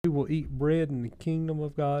who will eat bread in the kingdom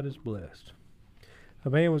of God is blessed. A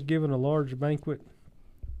man was given a large banquet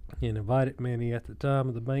and invited many. At the time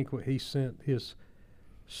of the banquet, he sent his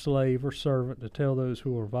slave or servant to tell those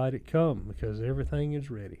who were invited, "Come, because everything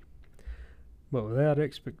is ready." But without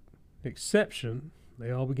exception,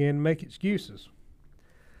 they all began to make excuses.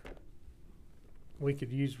 We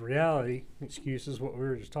could use reality excuses, what we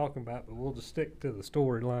were just talking about, but we'll just stick to the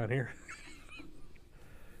storyline here.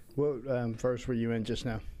 What verse were you in just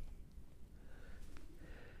now?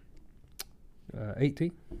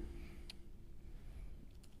 18.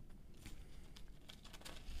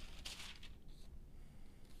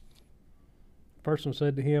 Person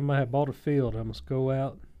said to him, "I have bought a field. I must go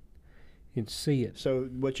out and see it." So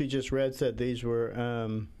what you just read said these were,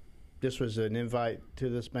 this was an invite to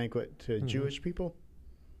this banquet to Jewish people?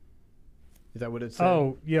 Is that what it said?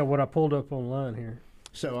 Oh, yeah, what I pulled up online here.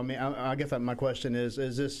 So, I mean, I guess that my question is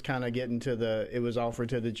this kind of getting to it was offered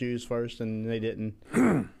to the Jews first and they didn't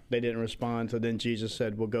respond, so then Jesus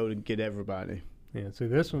said, "We'll go to get everybody." Yeah, see,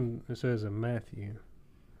 this one, it says in Matthew.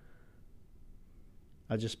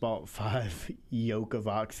 I just bought 5 yoke of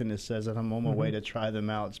oxen. It says that I'm on my way to try them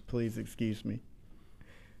out. Please excuse me.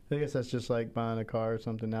 I guess that's just like buying a car or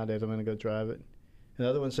something nowadays. I'm going to go drive it.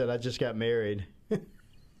 Another one said, "I just got married."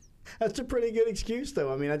 That's a pretty good excuse,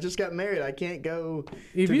 though. I mean, I just got married. I can't go.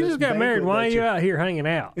 If you just got married, why are you out here hanging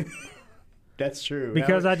out? That's true.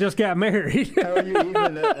 Because I just got married. How are you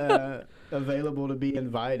even available to be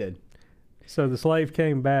invited? So the slave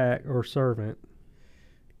came back, or servant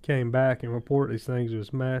came back and reported these things to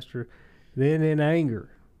his master. Then in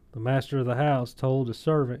anger, the master of the house told his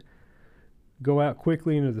servant, "Go out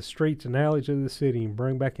quickly into the streets and alleys of the city and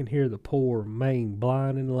bring back in here the poor, maimed,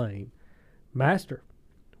 blind, and lame." "Master,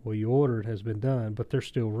 well, you ordered has been done, but there's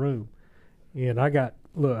still room." And I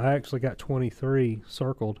actually got 23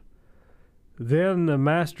 circled. Then the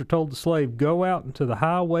master told the slave, "Go out into the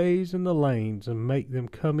highways and the lanes and make them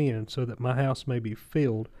come in so that my house may be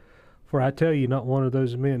filled. For I tell you, not one of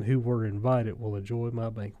those men who were invited will enjoy my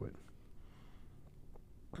banquet."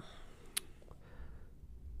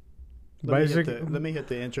 Let me hit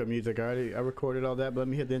the intro music. I recorded all that, but let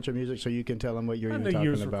me hit the intro music so you can tell them what you're even talking about. I knew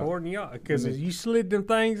you was recording, yeah, because you slid them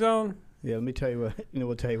things on. Yeah, let me tell you what.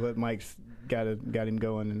 We'll tell you what Mike's got him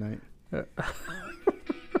going tonight.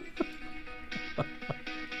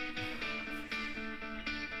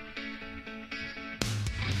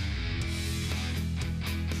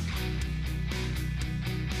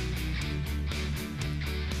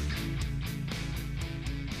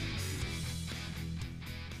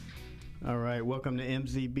 All right, welcome to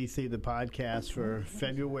MZBC, the podcast for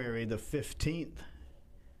February the 15th,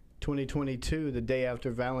 2022, the day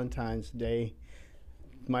after Valentine's Day.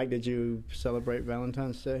 Mike, did you celebrate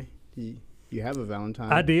Valentine's Day? You have a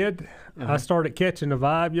Valentine. I did. I started catching the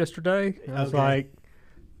vibe yesterday. I was like,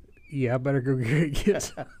 yeah, I better go get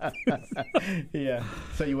some. Yeah.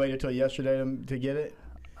 So you waited till yesterday to get it?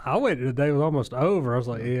 I waited. The day was almost over. I was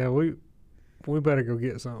like, yeah, we better go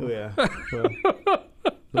get something. Yeah. Well,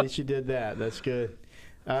 at least you did that. That's good.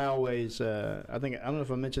 I always, I don't know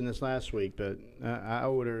if I mentioned this last week, but I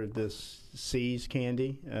ordered this C's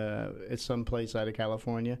candy. It's someplace out of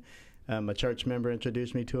California. A church member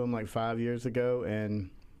introduced me to them like 5 years ago, and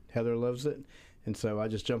Heather loves it. And so I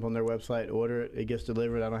just jump on their website, order it. It gets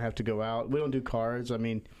delivered. I don't have to go out. We don't do cards. I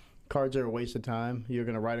mean, cards are a waste of time. You're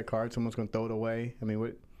going to write a card. Someone's going to throw it away. I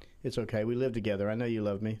mean, it's okay. We live together. I know you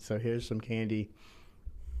love me. So here's some candy.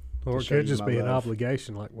 Or it could just be an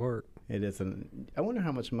obligation like work. It isn't. I wonder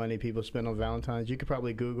how much money people spend on Valentine's. You could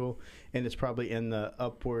probably Google, and it's probably in the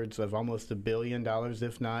upwards of almost $1 billion,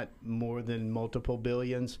 if not more than multiple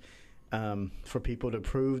billions, for people to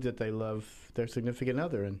prove that they love their significant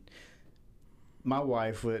other. And my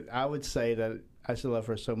wife I would say that I still love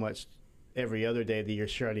her so much every other day of the year.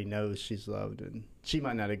 She already knows she's loved, and she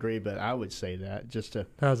might not agree, but I would say that just to.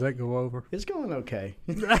 How's that go over? It's going okay.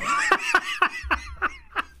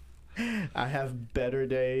 I have better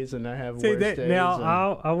days and I have worse days.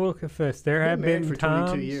 Now, I will confess, there have been for times.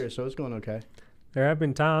 22 years, so it's going okay. There have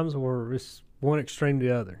been times where it's one extreme to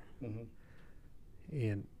the other.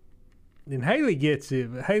 Mm-hmm. And Haley gets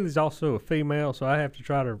it, but Haley's also a female, so I have to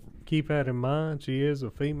try to keep that in mind. She is a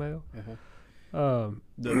female. The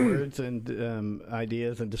words and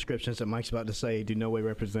ideas and descriptions that Mike's about to say do no way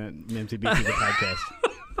represent MZBC, the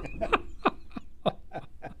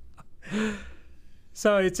podcast.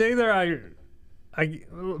 So it's either I,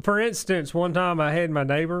 for instance, one time I had my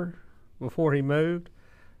neighbor before he moved.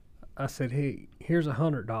 I said, "Hey, here's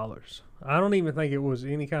 $100." I don't even think it was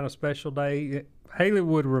any kind of special day. Haley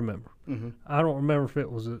would remember. Mm-hmm. I don't remember if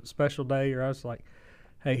it was a special day or I was like,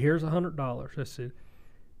 "Hey, here's $100." I said,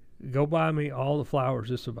 go buy me all the flowers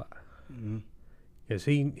just to buy. Mm-hmm. Because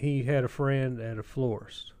he had a friend at a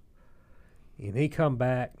florist. And he come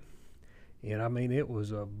back, and I mean, it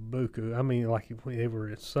was a buku. I mean, like they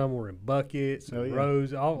were somewhere in buckets and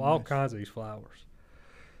roses, all kinds of these flowers.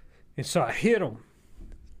 And so I hid them.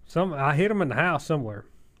 I hid them in the house somewhere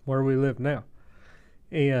where we live now.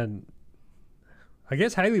 And I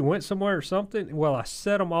guess Haley went somewhere or something. Well, I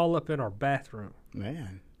set them all up in our bathroom.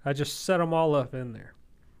 Man. I just set them all up in there.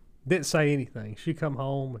 Didn't say anything. She come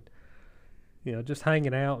home and, you know, just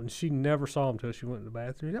hanging out, and she never saw them until she went to the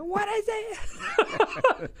bathroom. Like, what is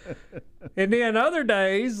it? And then other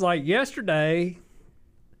days, like yesterday,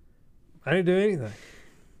 I didn't do anything.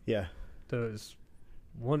 Yeah. So it's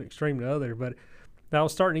one extreme to the other. But I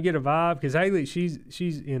was starting to get a vibe because Haley, she's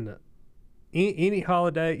in the any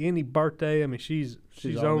holiday, any birthday. I mean, she's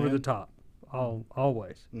over the top,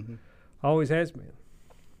 always, always has been.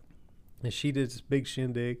 And she did this big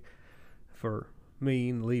shindig for me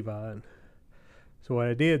and Levi. And so what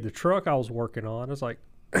I did, the truck I was working on, I was like,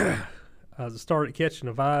 I started catching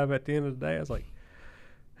a vibe at the end of the day. I was like,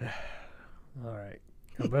 all right,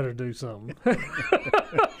 I better do something.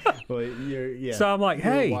 Well, So I'm like,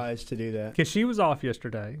 hey, you're wise to do that. because she was off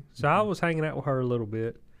yesterday. So I was hanging out with her a little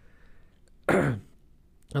bit. I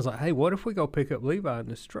was like, hey, what if we go pick up Levi in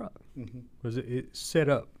this truck? Because it's set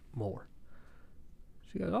up more.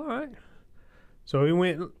 She goes, all right. So we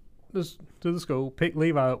went to the school, picked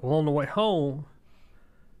Levi up. Well, on the way home,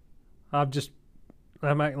 I'm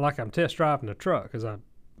acting like I'm test driving the truck because I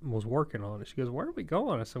was working on it. She goes, where are we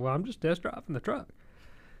going? I said, well, I'm just test driving the truck.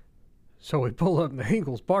 So we pull up in the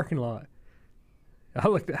Ingles parking lot. I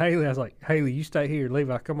looked at Haley. I was like, Haley, you stay here.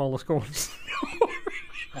 Levi, come on, let's go.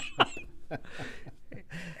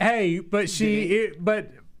 Hey,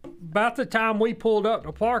 but about the time we pulled up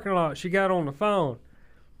the parking lot, she got on the phone.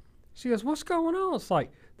 She goes, what's going on? It's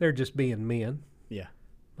like, they're just being men. Yeah.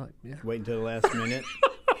 Like, yeah. Wait until the last minute.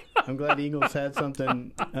 I'm glad Eagles had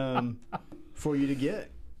something for you to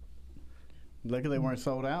get. Luckily, they weren't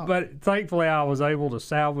sold out. But thankfully, I was able to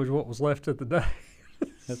salvage what was left of the day.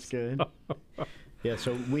 That's good. Yeah,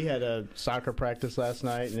 so we had a soccer practice last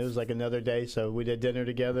night, and it was like another day. So we did dinner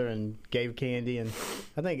together and gave candy. And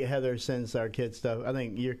I think Heather sends our kids stuff. I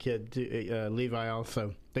think your kid, Levi,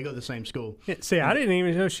 also. They go to the same school. Yeah, see, I didn't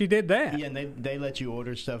even know she did that. Yeah, and they let you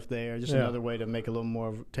order stuff there. Just another way to make a little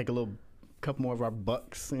more, couple more of our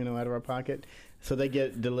bucks, out of our pocket. So they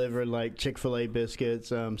get delivered like Chick-fil-A biscuits,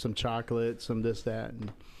 some chocolate, some this, that,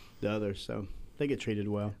 and the others. So they get treated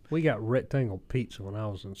well. We got rectangle pizza when I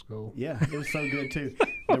was in school. Yeah, it was so good too.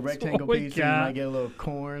 The rectangle pizza, you might get a little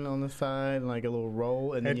corn on the side, like a little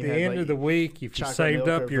roll, and then at the end of the week, if you saved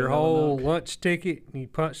up your whole lunch ticket and you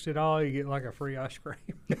punched it all, you get like a free ice cream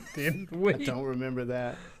at the end of the week. I don't remember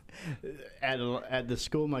that. At the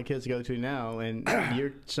school my kids go to now, and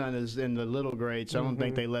your son is in the little grade, so I don't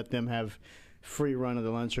think they let them have free run of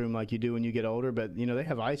the lunchroom like you do when you get older. But they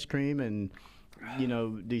have ice cream and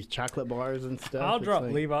these chocolate bars and stuff. I'll drop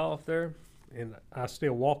Levi off there, and I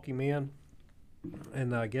still walk him in,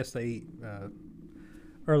 and I guess they eat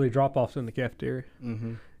early drop-offs in the cafeteria.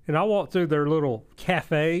 And I walk through their little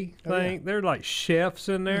cafe thing. Yeah. They're like chefs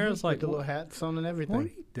in there. It's like with the little hats on and everything. What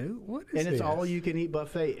do you do? What is And it's this? all you can eat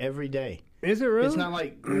buffet every day. Is it really? It's not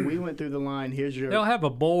like when we went through the line. Here's your. They'll have a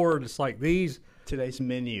board. It's like these. Today's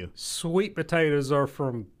menu. Sweet potatoes are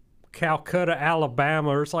from Calcutta, Alabama.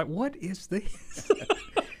 Or it's like, what is this?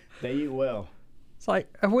 They eat well. It's like,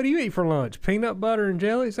 what do you eat for lunch? Peanut butter and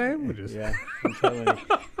jelly sandwiches? Yeah, I'm telling you.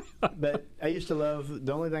 But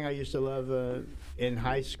the only thing I used to love in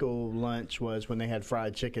high school lunch was when they had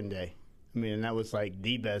fried chicken day. I mean, that was like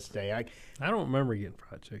the best day. I don't remember getting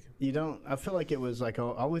fried chicken. You don't? I feel like it was like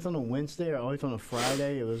always on a Wednesday or always on a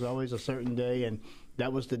Friday. It was always a certain day, and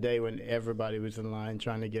that was the day when everybody was in line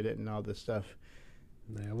trying to get it and all this stuff.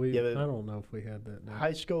 Yeah, I don't know if we had that day.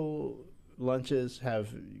 High school lunches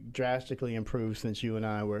have drastically improved since you and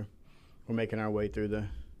I were making our way through the.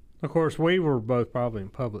 Of course, we were both probably in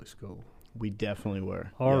public school. We definitely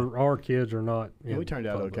were. Our kids are not. We turned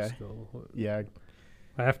out okay. School. Yeah.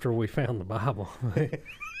 After we found the Bible,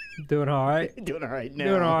 doing all right. Doing all right now.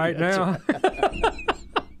 Doing all right now.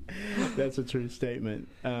 That's a true statement.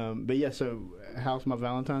 But yeah, so how's my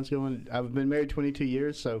Valentine's going? I've been married 22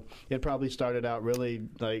 years, so it probably started out really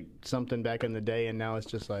like something back in the day, and now it's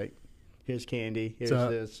just like, here's candy, here's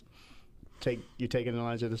this. You're taking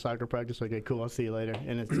Elijah to soccer practice. Okay, cool. I'll see you later.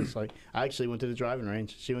 And it's just like, I actually went to the driving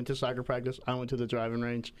range. She went to soccer practice. I went to the driving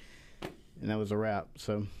range, and that was a wrap.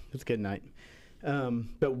 So it's a good night.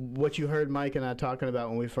 But what you heard Mike and I talking about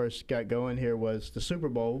when we first got going here was the Super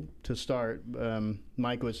Bowl to start.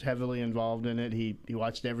 Mike was heavily involved in it. He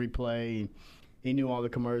watched every play. He knew all the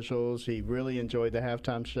commercials. He really enjoyed the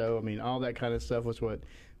halftime show. I mean, all that kind of stuff was what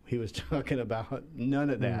he was talking about. None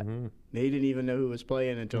of that. Mm-hmm. He didn't even know who was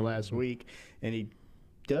playing until last week, and he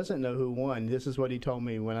doesn't know who won. This is what he told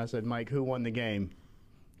me when I said, Mike, who won the game?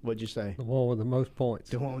 What'd you say? The one with the most points.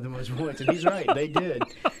 The one with the most points. And he's right. They did.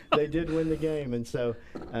 They did win the game. And so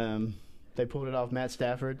they pulled it off. Matt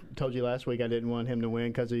Stafford, told you last week I didn't want him to win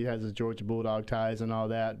because he has his Georgia Bulldog ties and all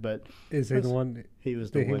that. But is he the one? He was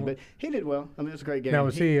the one. But he did well. I mean, it was a great game. Now,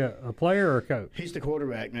 was he a player or a coach? He's the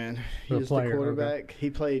quarterback, man. He's player, the quarterback. okay. He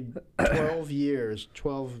played 12 years,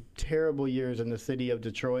 12 terrible years in the city of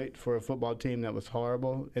Detroit for a football team that was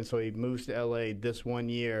horrible. And so he moves to L.A. this 1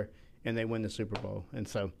 year, and they win the Super Bowl. And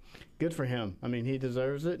so good for him. I mean, he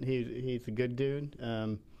deserves it. He's a good dude.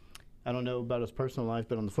 I don't know about his personal life,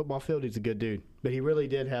 but on the football field, he's a good dude. But he really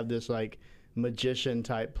did have this, like,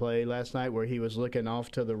 magician-type play last night where he was looking off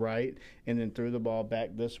to the right and then threw the ball back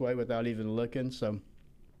this way without even looking. So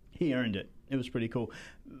he earned it. It was pretty cool.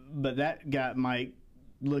 But that got Mike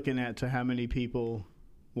looking at to how many people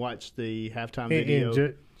watched the halftime video.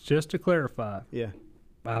 And just to clarify, Yeah.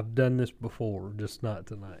 I've done this before, just not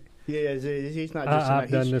tonight. Yeah, he's not just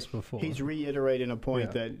I've done this before. He's reiterating a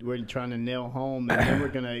point that we're trying to nail home, and then we're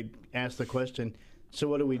going to ask the question, so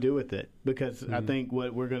what do we do with it? Because I think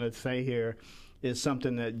what we're going to say here is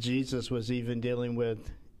something that Jesus was even dealing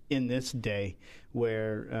with in this day,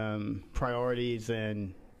 where priorities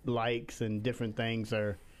and likes and different things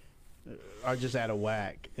are just out of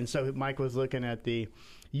whack. And so Mike was looking at the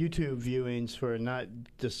YouTube viewings for not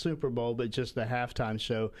the Super Bowl, but just the halftime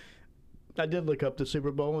show. I did look up the Super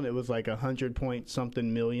Bowl, and it was like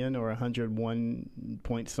 100-point-something million or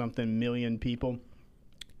 101-point-something million people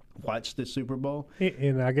watched the Super Bowl.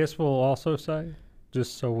 And I guess we'll also say,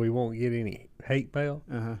 just so we won't get any hate mail,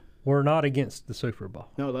 we're not against the Super Bowl.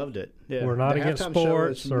 No, I loved it. Yeah. We're not the against halftime show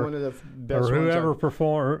sports is or, one of the best or whoever ones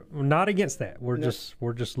perform. We're not against that. We're just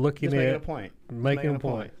looking just at making a point. making a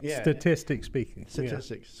point. Yeah. Statistics speaking.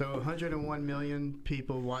 Statistics. So 101 million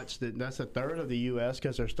people watched it. That's a third of the U.S.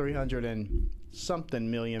 because there's 300 and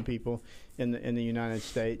something million people in the United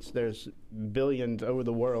States. There's billions over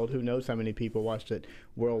the world. Who knows how many people watched it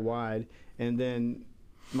worldwide? And then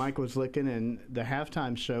Mike was looking, and the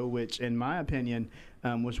halftime show, which in my opinion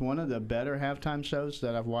was one of the better halftime shows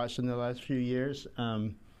that I've watched in the last few years.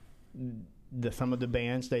 Some of the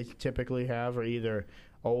bands they typically have are either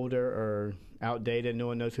older or outdated. No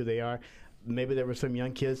one knows who they are. Maybe there were some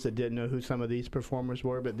young kids that didn't know who some of these performers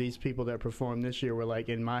were, but these people that performed this year were like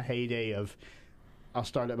in my heyday of, I'll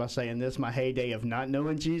start it by saying this, my heyday of not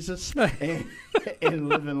knowing Jesus and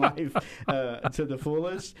living life to the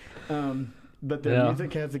fullest. But the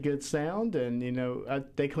music has a good sound, and,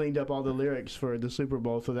 they cleaned up all the lyrics for the Super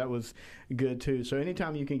Bowl, so that was good, too. So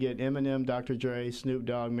anytime you can get Eminem, Dr. Dre, Snoop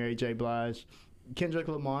Dogg, Mary J. Blige, Kendrick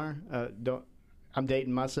Lamar, I'm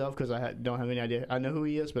dating myself because I don't have any idea. I know who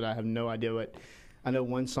he is, but I have no idea what. I know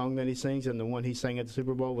one song that he sings, and the one he sang at the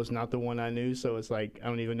Super Bowl was not the one I knew, so it's like I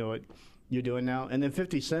don't even know what you're doing now. And then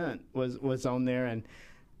 50 Cent was on there, and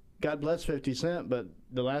God bless 50 Cent, but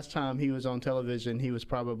the last time he was on television, he was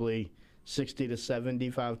probably 60 to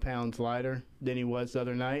 75 pounds lighter than he was the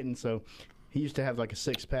other night, and so he used to have like a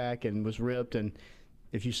six-pack and was ripped, and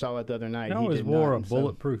if you saw it the other night, he always wore a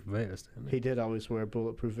bulletproof vest. He did always wear a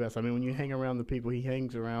bulletproof vest. I mean, when you hang around the people he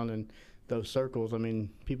hangs around in those circles, I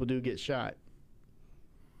mean, people do get shot.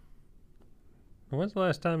 When's the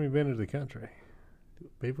last time you've been to the country?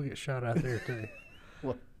 People get shot out there, too.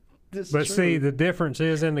 Well, see, the difference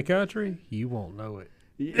is in the country, you won't know it.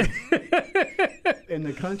 In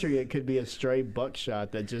the country, it could be a stray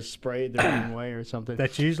buckshot that just sprayed the wrong way or something.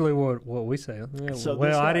 That's usually what we say. Yeah, so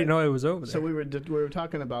I didn't know it was over there. So we were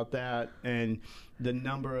talking about that and the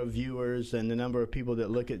number of viewers and the number of people that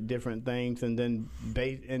look at different things, and then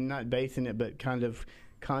not basing it, but kind of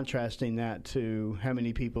contrasting that to how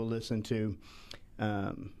many people listen to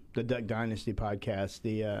the Duck Dynasty podcast,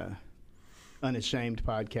 the Unashamed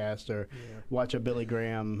podcast, or watch a Billy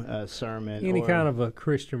Graham sermon. Any kind of a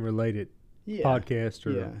Christian-related podcast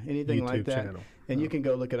or anything YouTube like that. channel. And you can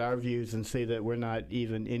go look at our views and see that we're not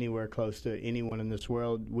even anywhere close to anyone in this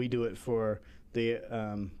world. We do it for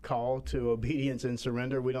the call to obedience and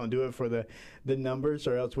surrender. We don't do it for the numbers,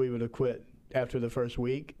 or else we would have quit after the first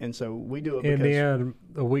week. And so we do it because... And then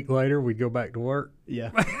a week later, we'd go back to work.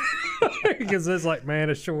 Yeah. Because it's like, man,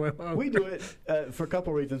 it's sure. We do it for a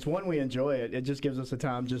couple reasons. One, we enjoy it. It just gives us a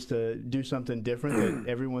time just to do something different that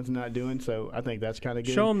everyone's not doing. So I think that's kind of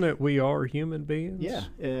good. Show them that we are human beings. Yeah,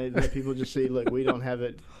 let people just see, look, we don't have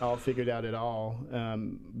it all figured out at all.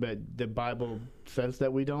 But the Bible says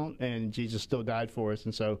that we don't, and Jesus still died for us.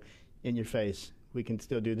 And so, in your face, we can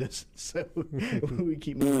still do this. So we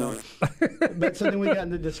keep moving on. But something we got in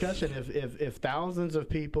the discussion, if thousands of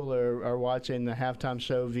people are watching the halftime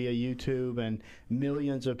show via YouTube and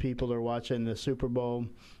millions of people are watching the Super Bowl,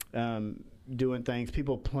 doing things,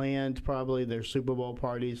 people planned probably their Super Bowl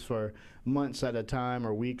parties for months at a time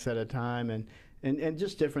or weeks at a time, and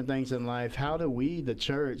just different things in life. How do we, the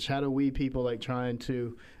church, how do we people like trying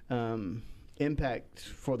to impact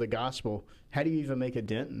for the gospel, how do you even make a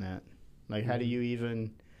dent in that? Like, how do you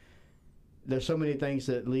even... There's so many things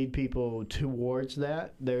that lead people towards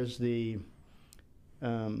that. There's the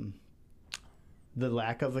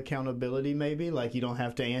lack of accountability, maybe. Like, you don't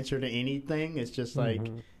have to answer to anything. It's just like,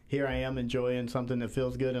 here I am enjoying something that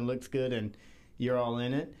feels good and looks good, and you're all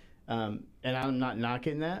in it. And I'm not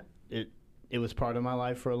knocking that. It was part of my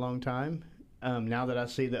life for a long time. Now that I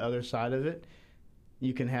see the other side of it,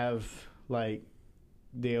 you can have, like,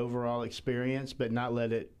 the overall experience, but not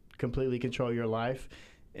let it completely control your life,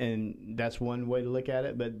 and that's one way to look at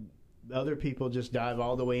it. But other people just dive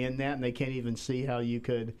all the way in that, and they can't even see how you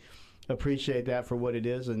could appreciate that for what it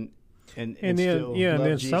is, and then still and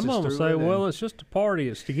then Jesus some of them through say, it. well, it's just a party,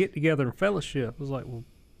 it's to get together and fellowship. It's like, well,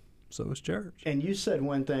 so is church. And you said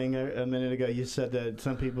one thing a minute ago. You said that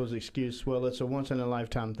some people's excuse, well, it's a once in a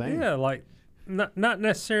lifetime thing. Yeah, like not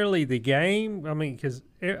necessarily the game. I mean, because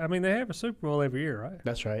they have a Super Bowl every year, right?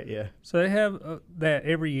 That's right. Yeah. So they have that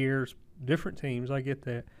every year, different teams. I get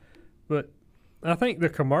that, but I think the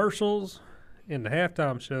commercials and the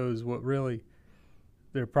halftime show is what really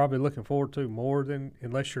they're probably looking forward to more than,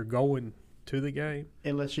 unless you're going to the game.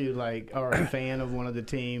 Unless you like are a fan of one of the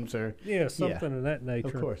teams or something of that nature.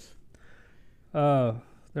 Of course.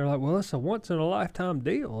 They're like, well, it's a once in a lifetime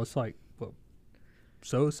deal. It's like, well,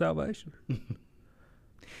 so is salvation.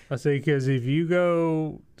 I say, because if you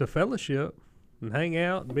go to fellowship and hang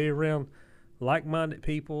out and be around like-minded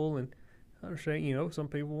people, and I understand, some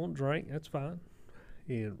people won't drink, that's fine,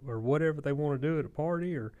 or whatever they want to do at a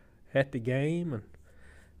party or at the game. And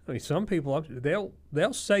I mean, some people,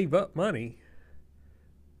 they'll save up money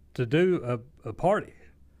to do a party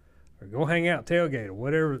or go hang out, tailgate, or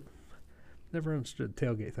whatever. Never understood the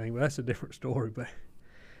tailgate thing, but that's a different story. But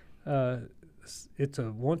it's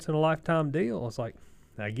a once-in-a-lifetime deal. It's like,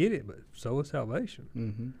 I get it, but so is salvation.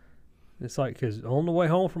 Mm-hmm. It's like, because on the way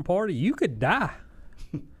home from party, you could die.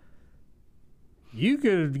 You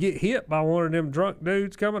could get hit by one of them drunk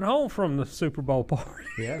dudes coming home from the Super Bowl party.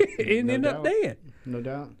 Yeah, and end up dead. No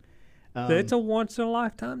doubt. So it's a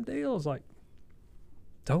once-in-a-lifetime deal. It's like,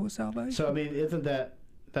 so is salvation. So, I mean, isn't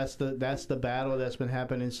that's the battle that's been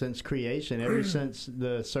happening since creation, ever since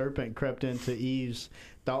the serpent crept into Eve's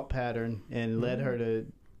thought pattern and led her to...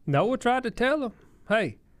 Noah tried to tell him,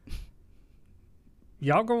 hey,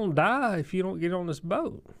 y'all gonna die if you don't get on this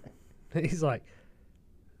boat. He's like,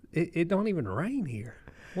 it don't even rain here.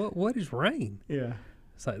 What is rain? Yeah.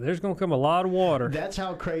 It's like, there's gonna come a lot of water. That's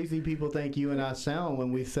how crazy people think you and I sound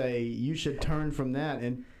when we say you should turn from that,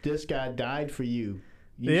 and this guy died for you.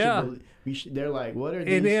 They're like, what are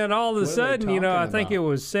these? And then all of a sudden, I think about? it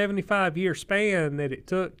was 75-year span that it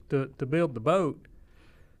took to build the boat.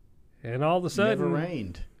 And all of a sudden, never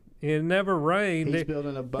rained. It never rained. He's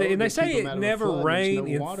building a boat. And they say it never rained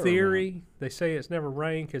in theory. Around. They say it's never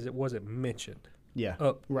rained because it wasn't mentioned. Yeah.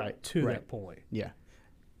 Up to that point. Yeah.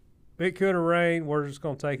 It could have rained. We're just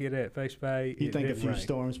going to take it at face value. You think a few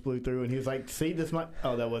storms blew through, and he was like, "See, this might."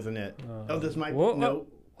 Oh, that wasn't it. This might. No.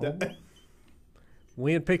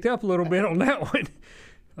 Wind picked up a little bit on that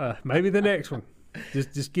one. Maybe the next one.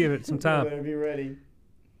 Just give it some time. Better be ready.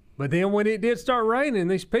 But then when it did start raining,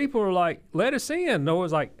 these people are like, "Let us in."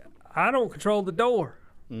 Noah's like, "I don't control the door.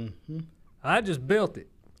 Mm-hmm. I just built it.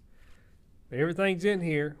 Everything's in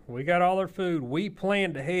here. We got all our food. We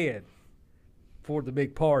planned ahead for the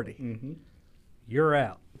big party. Mm-hmm. You're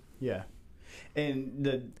out." Yeah. And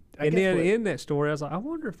then in that story, I was like, I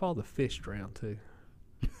wonder if all the fish drowned too.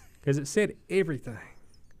 Because it said everything.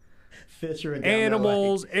 Fish are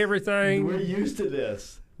animals, everything. We're used to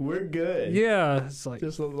this. We're good. Yeah. It's like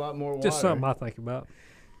just a lot more water. Just something I think about.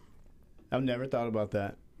 I've never thought about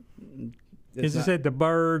that. Because it said the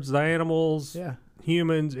birds, the animals,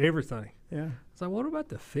 humans, everything. Yeah. It's like, what about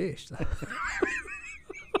the fish?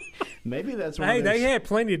 Maybe that's why. Hey, they had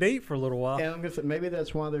plenty to eat for a little while. And I'm gonna say, maybe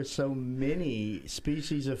that's why there's so many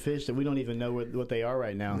species of fish that we don't even know what they are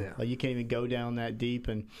right now. Yeah. Like you can't even go down that deep,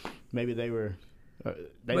 and maybe they were.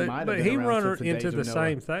 They might have But been he around run since the into days the of Noah.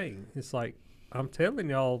 same thing. It's like, I'm telling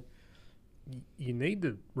y'all, you need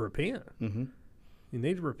to repent. Mm-hmm. You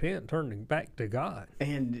need to repent, turning back to God.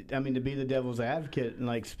 And I mean, to be the devil's advocate and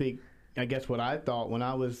like speak, I guess what I thought when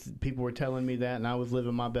people were telling me that, and I was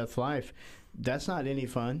living my best life. That's not any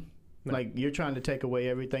fun. No. Like you're trying to take away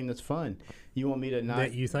everything that's fun. You want me to not?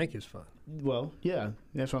 That you think is fun. Well, yeah,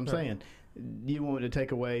 that's what I'm Right. saying. You want me to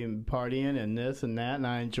take away and partying and this and that, and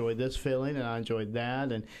I enjoy this feeling and I enjoyed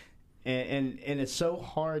that, and it's so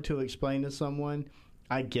hard to explain to someone.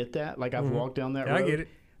 I get that. Like I've walked down that Yeah, road. I get it.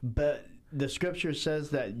 But the scripture says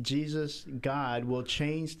that Jesus, God, will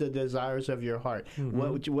change the desires of your heart.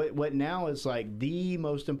 What now is like the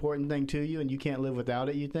most important thing to you, and you can't live without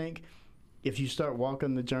it, you think? If you start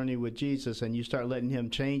walking the journey with Jesus and you start letting him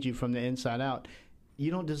change you from the inside out, you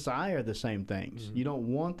don't desire the same things. You don't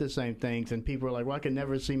want the same things. And people are like, well, I can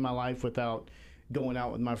never see my life without going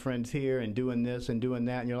out with my friends here and doing this and doing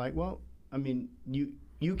that. And you're like, well, I mean,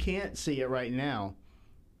 you can't see it right now.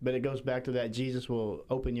 But it goes back to that Jesus will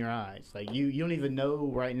open your eyes. Like you don't even know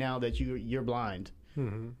right now that you're blind.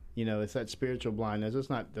 Mm-hmm. You know, it's that spiritual blindness. It's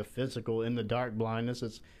not the physical in the dark blindness.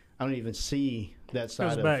 It's I don't even see that side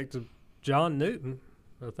Goes of. back to John Newton.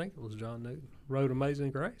 I think it was John Newton. Wrote Amazing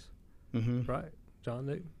Grace. Mm-hmm. Right. John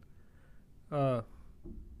Newton.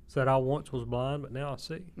 Said I once was blind, but now I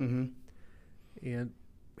see. Mm-hmm. And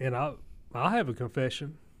I have a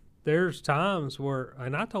confession. There's times where,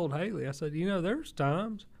 and I told Haley, I said, there's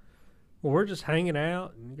times where we're just hanging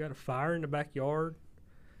out and you got a fire in the backyard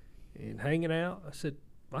and hanging out. I said,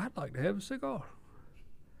 I'd like to have a cigar.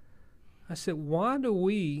 I said, why do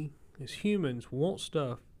we as humans want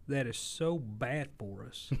stuff that is so bad for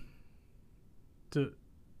us to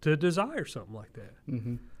desire something like that?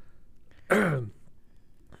 Mm-hmm.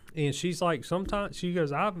 And she's like, sometimes she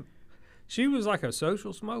goes, she was like a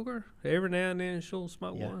social smoker. Every now and then she'll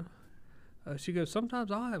smoke one. She goes, sometimes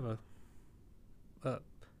I have An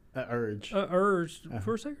urge. a urge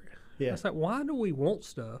for a cigarette. Yeah. I was like, why do we want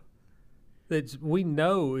stuff that we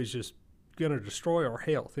know is just going to destroy our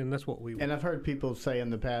health? And that's what we want. And I've heard people say in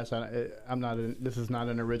the past, this is not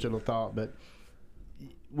an original thought, but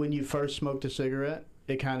when you first smoked a cigarette,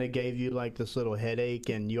 it kind of gave you like this little headache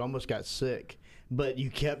and you almost got sick, but you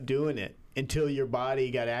kept doing it until your body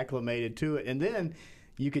got acclimated to it. And then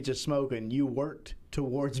you could just smoke, and you worked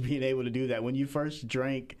towards being able to do that. When you first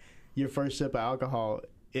drank your first sip of alcohol,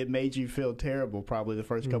 it made you feel terrible probably the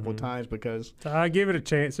first couple of times because... So I give it a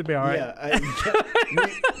chance. It'll be all right. Yeah,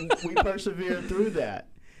 we persevere through that.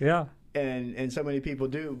 Yeah. And so many people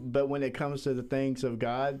do. But when it comes to the things of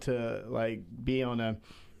God, to like be on a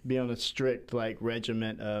strict like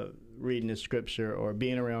regiment of reading the scripture or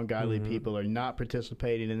being around godly people or not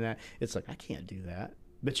participating in that, it's like, I can't do that.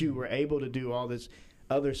 But you were able to do all this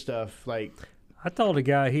other stuff. Like, I told a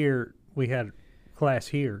guy here, we had a class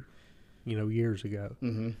here, years ago.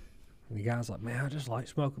 mm-hmm. And the guy's like, man, I just like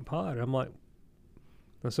smoking pot. I'm like,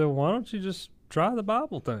 I said, why don't you just try the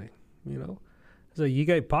Bible thing? I said, you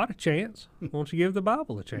gave pot a chance. Why don't you give the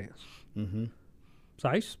Bible a chance? Mm-hmm. So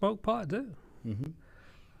I used to smoke pot too. Mm-hmm.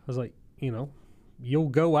 I was like, you'll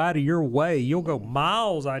go out of your way. You'll go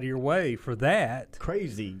miles out of your way for that.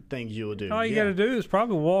 Crazy things you'll do. All you got to do is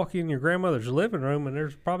probably walk in your grandmother's living room and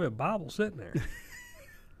there's probably a Bible sitting there.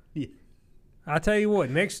 Yeah. I tell you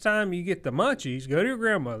what, next time you get the munchies, go to your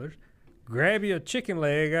grandmother's, grab you a chicken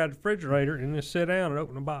leg out of the refrigerator and just sit down and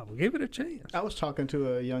open the Bible. Give it a chance. I was talking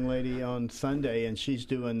to a young lady on Sunday, and she's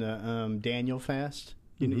doing the Daniel fast.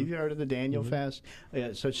 Have you heard of the Daniel fast?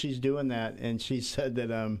 Yeah, so she's doing that, and she said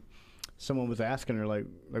that someone was asking her, like,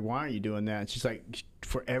 why aren't you doing that? And she's like,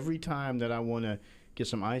 for every time that I want to get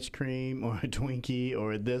some ice cream or a Twinkie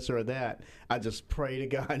or this or that, I just pray to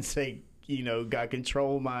God and say, God,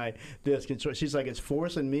 control my this. Control. She's like, it's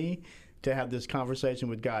forcing me to have this conversation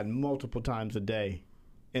with God multiple times a day.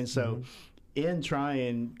 And so in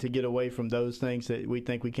trying to get away from those things that we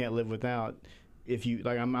think we can't live without, if you,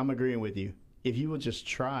 like, I'm agreeing with you. If you will just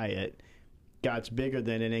try it, God's bigger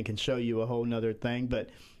than it and can show you a whole nother thing.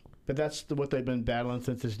 But that's what they've been battling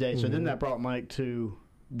since this day. So then that brought Mike to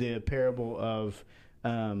the parable of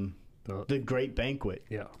the great banquet.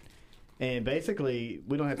 Yeah. And basically,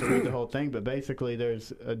 we don't have to read the whole thing, but basically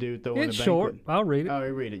there's a dude throwing It's a banquet. short. I'll read it. Oh,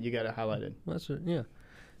 you read it. You got it highlighted. That's it, yeah.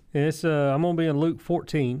 And it's I'm going to be in Luke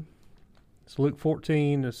 14. It's Luke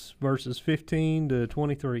 14, it's verses 15 to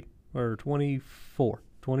 23, or 24.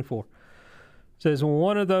 It says, when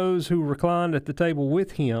one of those who reclined at the table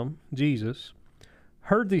with him, Jesus,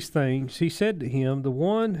 heard these things, he said to him, the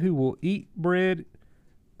one who will eat bread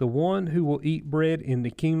in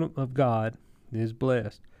the kingdom of God is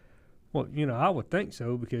blessed. Well, I would think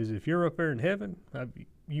so, because if you're up there in heaven,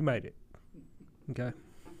 you made it. Okay?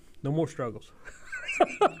 No more struggles.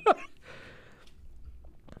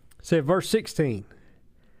 Said verse 16.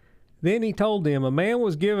 Then he told them, a man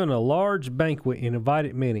was given a large banquet and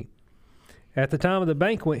invited many. At the time of the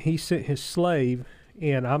banquet, he sent his slave,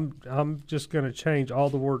 and I'm just going to change all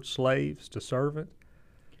the words slaves to servant,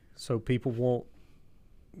 so people won't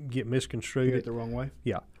get misconstrued. Get it the wrong way.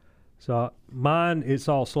 Yeah. So mine, it's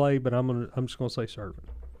all slave, but I'm just going to say servant.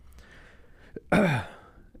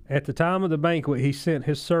 At the time of the banquet, he sent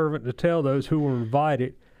his servant to tell those who were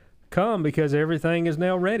invited, come, because everything is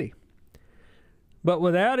now ready. But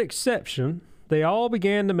without exception, they all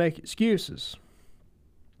began to make excuses.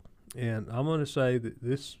 And I'm going to say that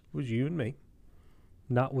this was you and me.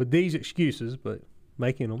 Not with these excuses, but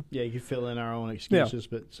making them. Yeah, you fill in our own excuses,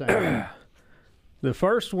 but same. The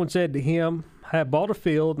first one said to him, I have bought a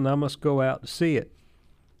field, and I must go out to see it.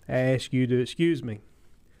 I ask you to excuse me.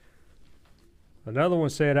 Another one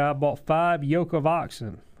said, I bought 5 yoke of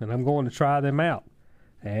oxen, and I'm going to try them out.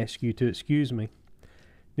 I ask you to excuse me.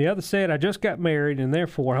 The other said, I just got married, and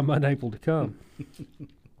therefore I'm unable to come.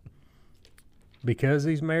 Because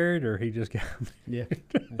he's married, or he just got Yeah.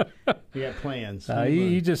 He got plans.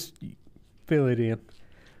 you just fill it in.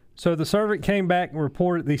 So the servant came back and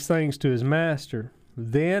reported these things to his master.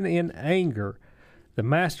 Then in anger, the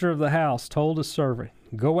master of the house told his servant,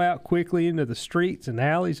 go out quickly into the streets and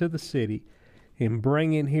alleys of the city and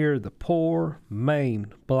bring in here the poor,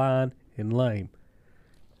 maimed, blind, and lame.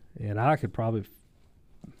 And I could probably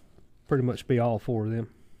pretty much be all 4 of them.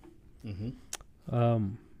 Mm-hmm.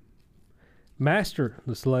 Master,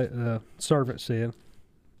 the servant said,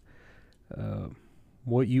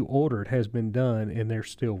 what you ordered has been done, and there's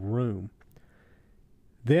still room.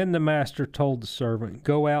 Then the master told the servant,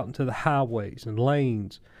 go out into the highways and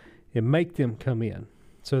lanes and make them come in,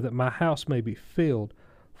 so that my house may be filled.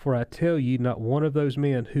 For I tell you, not one of those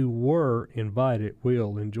men who were invited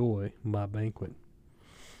will enjoy my banquet.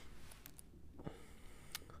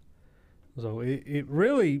 So it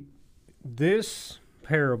really, this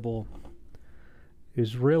parable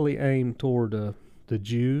is really aimed toward the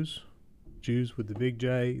Jews with the big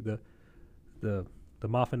J, the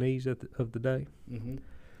Mophanes of the day.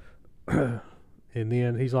 Mm-hmm. And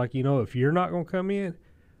then he's like, if you're not going to come in,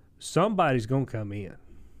 somebody's going to come in.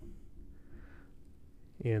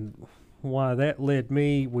 And why that led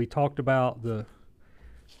me, we talked about the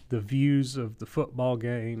views of the football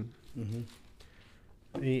game, Mm-hmm.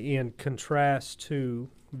 in contrast to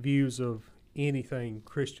views of anything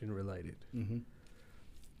Christian related. Mm-hmm.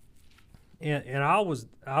 And now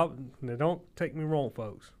don't take me wrong,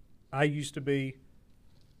 folks. I used to be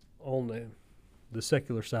on the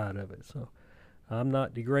secular side of it, so I'm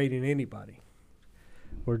not degrading anybody.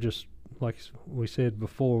 We're just, like we said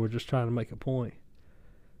before, we're just trying to make a point.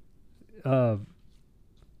 Come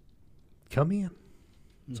in.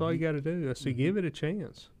 That's all you got to do. I say, give it a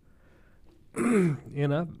chance. And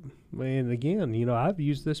again, I've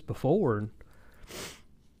used this before,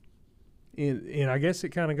 and I guess it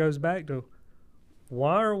kind of goes back to,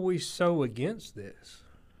 why are we so against this?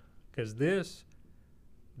 Because this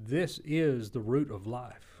is the root of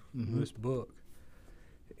life, Mm-hmm. this book.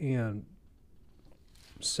 And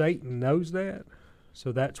Satan knows that.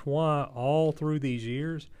 So that's why all through these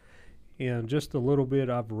years, and just a little bit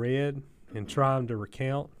I've read and trying to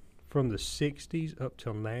recount from the 60s up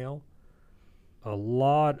till now, a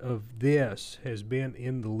lot of this has been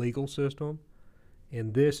in the legal system,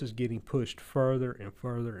 and this is getting pushed further and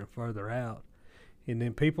further and further out. And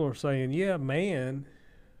then people are saying, yeah, man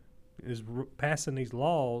is passing these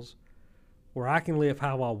laws where I can live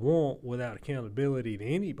how I want without accountability to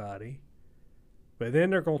anybody. But then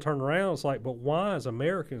they're going to turn around. It's like, but why is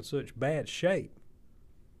America in such bad shape?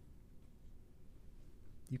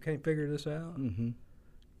 You can't figure this out? Mm-hmm.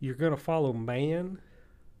 You're going to follow man,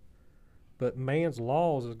 but man's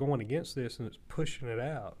laws is going against this, and it's pushing it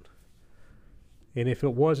out. And if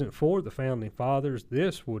it wasn't for the founding fathers,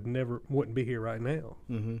 this wouldn't be here right now,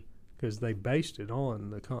 because they based it on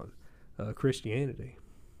the Christianity.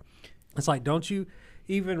 It's like, don't you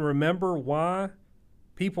even remember why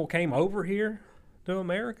people came over here to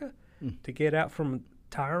America? To get out from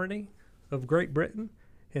tyranny of Great Britain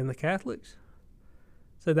and the Catholics?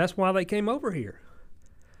 So that's why they came over here.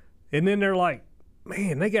 And then they're like,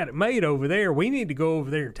 man, they got it made over there. We need to go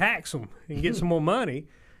over there and tax them and get some more money.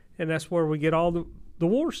 And that's where we get all the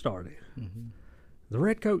war started. Mm-hmm. The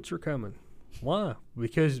redcoats are coming. Why?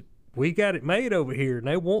 Because we got it made over here, and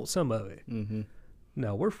they want some of it. Mm-hmm.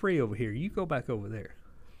 No, we're free over here. You go back over there.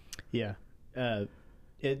 Yeah.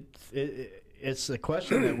 It's a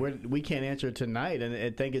question that we can't answer tonight, and I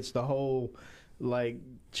think it's the whole like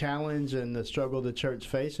challenge and the struggle the church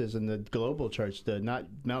faces, and the global church, the not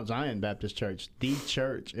Mount Zion Baptist Church, the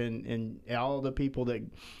church, and all the people that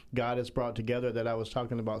God has brought together that I was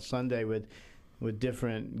talking about Sunday with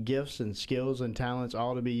different gifts and skills and talents,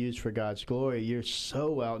 all to be used for God's glory. You're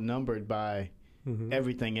so outnumbered by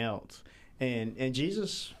everything else. And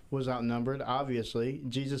Jesus was outnumbered, obviously.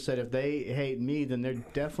 Jesus said, if they hate me, then they're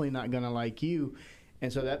definitely not going to like you.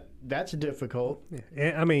 And so that's difficult.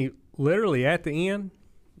 Yeah. I mean, literally at the end,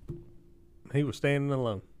 he was standing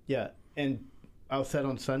alone. Yeah. And I said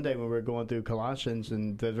on Sunday when we were going through Colossians,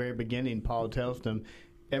 in the very beginning, Paul tells them,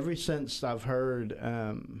 ever since I've heard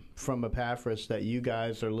from Epaphras that you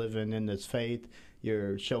guys are living in this faith,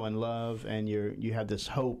 you're showing love, and you have this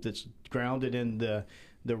hope that's grounded in the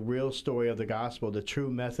real story of the gospel, the true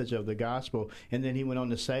message of the gospel. And then he went on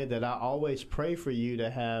to say that I always pray for you to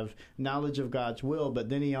have knowledge of God's will, but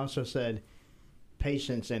then he also said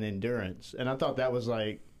patience and endurance. And I thought that was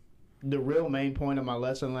like the real main point of my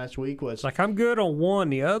lesson last week was... It's like, I'm good on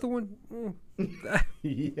one, the other one?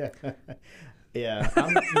 Yeah. Yeah.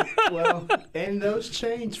 Well, and those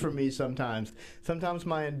change for me sometimes. Sometimes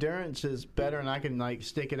my endurance is better and I can like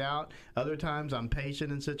stick it out. Other times I'm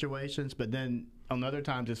patient in situations, but then on other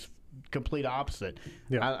times it's complete opposite.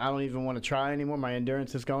 Yeah. I don't even want to try anymore. My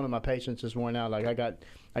endurance is gone and my patience is worn out. Like I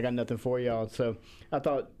got nothing for y'all. So I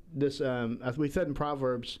thought this, as we said in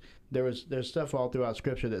Proverbs, there's stuff all throughout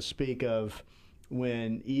Scripture that speak of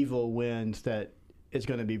when evil wins, that it's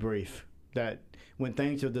going to be brief. That when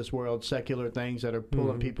things of this world, secular things that are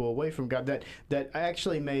pulling people away from God, that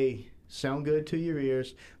actually may sound good to your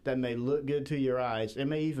ears, that may look good to your eyes, it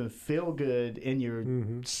may even feel good in your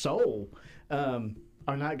soul,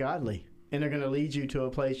 are not godly. And they're going to lead you to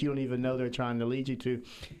a place you don't even know they're trying to lead you to.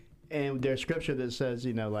 And there's scripture that says,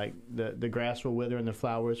 like the grass will wither and the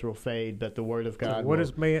flowers will fade, but the word of God what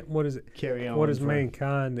is it? Carry on. What is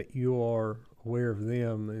mankind that you are aware of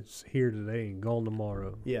them that's here today and gone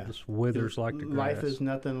tomorrow? Yeah. Just withers like the grass. Life is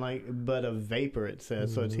nothing but a vapor, it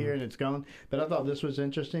says. So it's here and it's gone. But I thought this was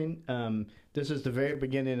interesting. This is the very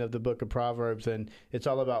beginning of the book of Proverbs, and it's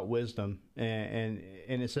all about wisdom. And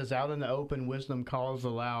it says, out in the open, wisdom calls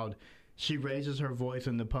aloud. She raises her voice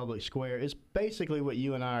in the public square. It's basically what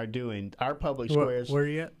you and I are doing. Our public squares. Where are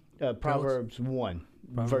you at? Proverbs 1,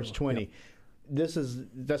 verse 20. Yep.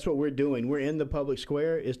 That's what we're doing. We're in the public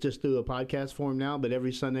square. It's just through a podcast form now, but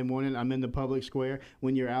every Sunday morning I'm in the public square.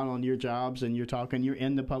 When you're out on your jobs and you're talking, you're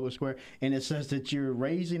in the public square. And it says that you're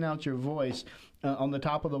raising out your voice. On the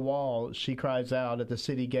top of the wall, she cries out at the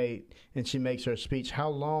city gate, and she makes her speech. How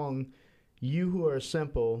long, you who are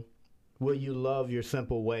simple, will you love your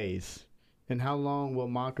simple ways? And how long will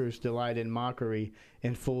mockers delight in mockery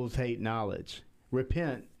and fools hate knowledge?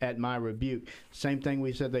 Repent at my rebuke. Same thing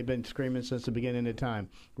we said they've been screaming since the beginning of time.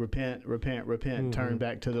 Repent, repent, repent. Turn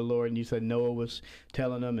back to the Lord. And you said Noah was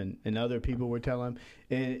telling them and other people were telling them.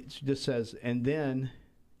 And it just says, and then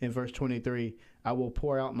in verse 23, I will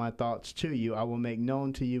pour out my thoughts to you. I will make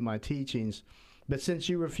known to you my teachings. But since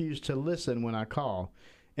you refuse to listen when I call,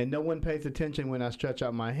 and no one pays attention when I stretch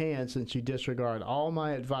out my hand, since you disregard all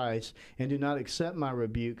my advice and do not accept my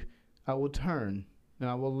rebuke, I will turn and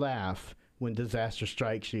I will laugh when disaster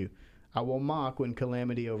strikes you. I will mock when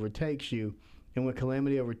calamity overtakes you. And when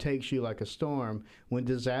calamity overtakes you like a storm, when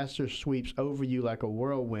disaster sweeps over you like a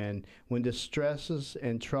whirlwind, when distresses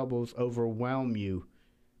and troubles overwhelm you,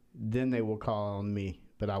 then they will call on me,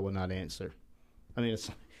 but I will not answer. I mean,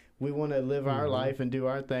 we want to live our life and do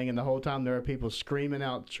our thing, and the whole time there are people screaming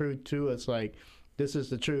out truth to us like, this is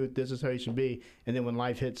the truth, this is how you should be. And then when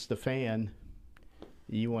life hits the fan,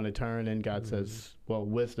 you want to turn, and God says, well,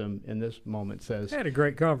 wisdom in this moment says... I had a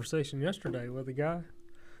great conversation yesterday with a guy,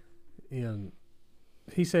 and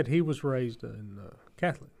he said he was raised in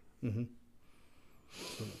Catholic.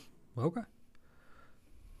 So, okay.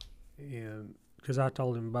 And because I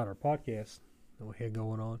told him about our podcast that we had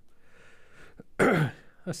going on,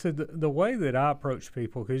 I said the way that I approach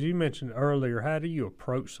people, because you mentioned earlier, how do you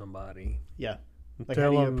approach somebody? Yeah. Like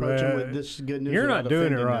how do you approach them with this good news? You're not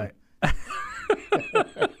doing it right.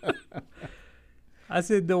 I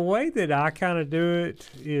said the way that I kind of do it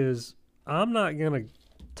is I'm not going to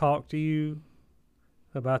talk to you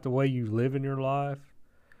about the way you live in your life,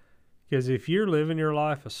 because if you're living your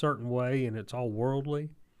life a certain way and it's all worldly,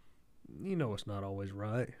 you know it's not always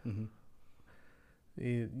right.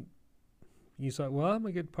 You say, well, I'm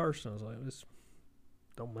a good person. I was like, this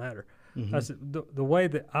don't matter. I said, the way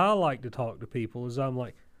that I like to talk to people is I'm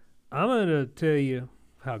like, I'm going to tell you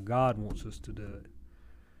how God wants us to do it.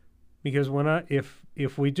 Because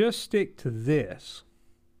if we just stick to this,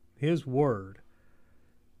 His Word,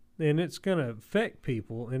 then it's going to affect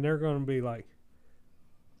people, and they're going to be like,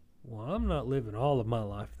 well, I'm not living all of my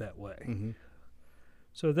life that way. Mm-hmm.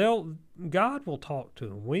 So God will talk to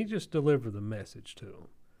them. We just deliver the message to them.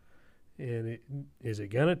 And is it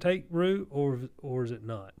going to take root or is it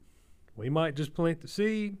not? We might just plant the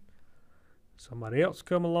seed. Somebody else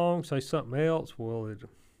come along, say something else. Well,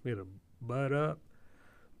 it'll bud up,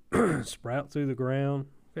 sprout through the ground.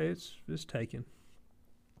 Okay, it's taken.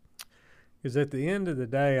 Because at the end of the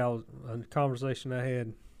day, a conversation I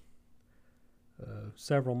had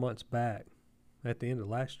several months back, at the end of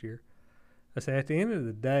last year, I said, at the end of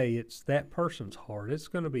the day, it's that person's heart. It's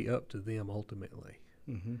going to be up to them ultimately,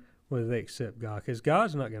 whether they accept God. Because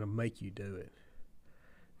God's not going to make you do it.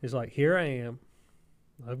 It's like, here I am.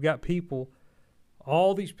 I've got people,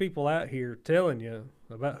 all these people out here telling you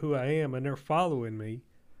about who I am, and they're following me.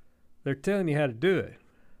 They're telling you how to do it.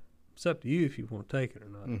 It's up to you if you want to take it or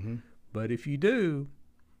not. Mm-hmm. But if you do,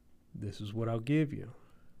 this is what I'll give you.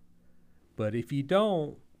 But if you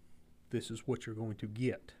don't, this is what you're going to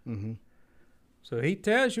get. Mm-hmm. So He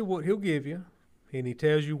tells you what He'll give you, and He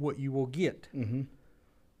tells you what you will get. Mm-hmm.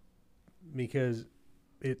 Because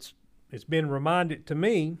it's been reminded to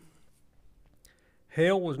me,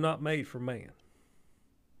 hell was not made for man.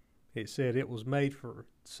 It said it was made for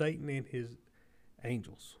Satan and his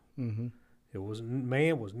angels. Mm-hmm.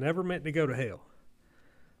 Man was never meant to go to hell.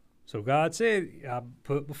 So God said, I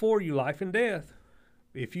put before you life and death.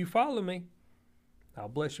 If you follow me, I'll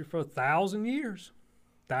bless you for 1,000 years,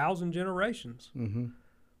 1,000 generations. Mm-hmm.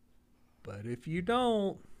 But if you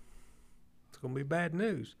don't, it's going to be bad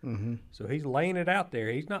news. Mm-hmm. So He's laying it out there.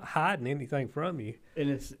 He's not hiding anything from you.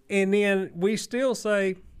 And then we still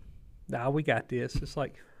say, nah, we got this. It's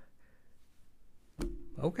like,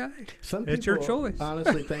 okay, some it's people, your choice.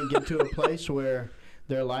 honestly, get to a place where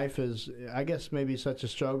their life is, I guess, maybe such a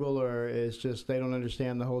struggle, or it's just they don't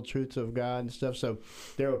understand the whole truths of God and stuff, so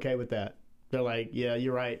they're okay with that. They're like, yeah,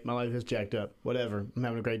 you're right, my life is jacked up. Whatever, I'm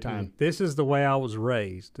having a great time. This is the way I was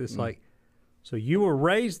raised. It's like, so you were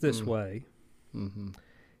raised this way,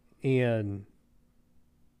 and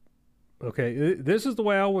okay, this is the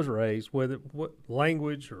way I was raised, whether what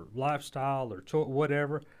language or lifestyle or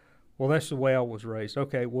whatever. Well, that's the way I was raised.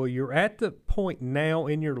 Okay, well, you're at the point now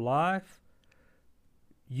in your life,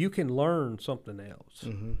 you can learn something else.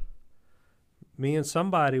 Mm-hmm. Me and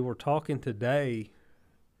somebody were talking today.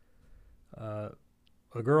 A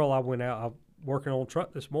girl I went out working on a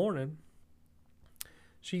truck this morning.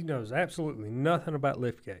 She knows absolutely nothing about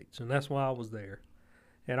lift gates, and that's why I was there.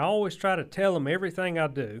 And I always try to tell them everything I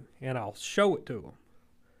do, and I'll show it to them.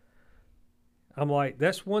 I'm like,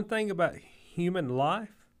 that's one thing about human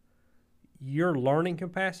life. Your learning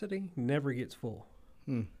capacity never gets full.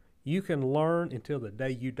 You can learn until the day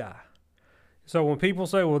you die. So when people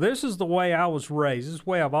say, well, this is the way I was raised, this is the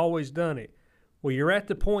way I've always done it. Well, you're at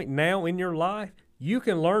the point now in your life, you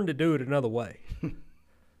can learn to do it another way.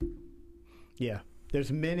 Yeah.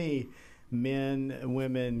 There's many men,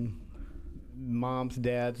 women, moms,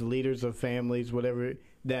 dads, leaders of families, whatever,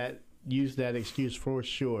 that use that excuse for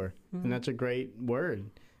sure. Mm-hmm. And that's a great word.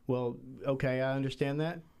 Well, okay, I understand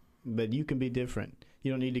that, but you can be different.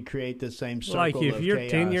 You don't need to create the same circle of chaos. Like if your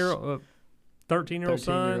 10-year-old, 13-year-old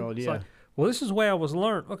son, it's like, well, this is the way I was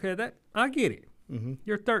learned. Okay, that I get it. Mm-hmm.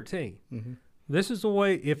 You're 13. Mm-hmm. This is the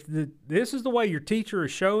way. This is the way your teacher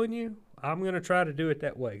is showing you, I'm going to try to do it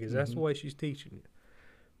that way because that's the way she's teaching you.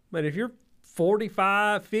 But if you're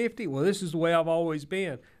 45, 50, well, this is the way I've always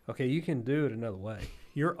been. Okay, you can do it another way.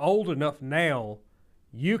 You're old enough now,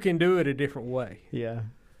 you can do it a different way. Yeah,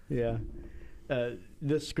 yeah.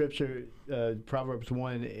 This scripture, Proverbs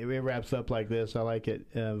 1, it wraps up like this. I like it.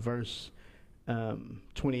 Verse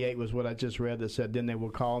 28 was what I just read that said, then they will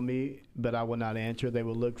call me, but I will not answer. They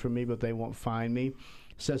will look for me, but they won't find me.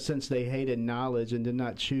 So since they hated knowledge and did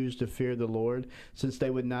not choose to fear the Lord, since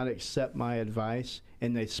they would not accept my advice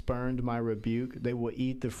and they spurned my rebuke, they will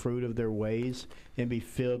eat the fruit of their ways and be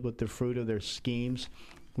filled with the fruit of their schemes.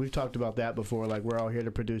 We've talked about that before, like we're all here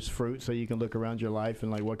to produce fruit, so you can look around your life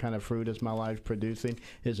and like, what kind of fruit is my life producing?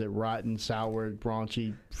 Is it rotten, sour,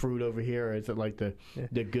 raunchy fruit over here, or is it like the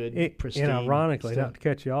good, pristine And ironically, stuff? not to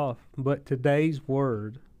cut you off, but today's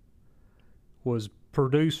word was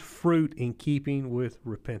produce fruit in keeping with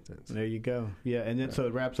repentance. There you go. Yeah, and then so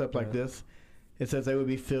it wraps up like this. It says they would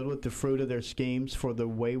be filled with the fruit of their schemes, for the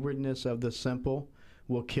waywardness of the simple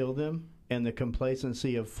will kill them, and the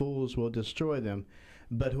complacency of fools will destroy them.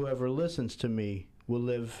 But whoever listens to me will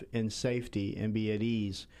live in safety and be at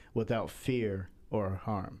ease without fear or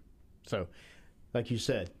harm. So, like you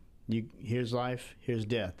said, here's life, here's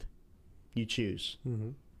death. you choose. Mm-hmm.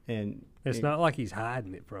 And it's not like he's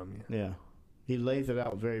hiding it from you. Yeah. He lays it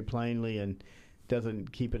out very plainly and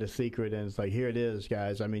doesn't keep it a secret. And it's like, here it is,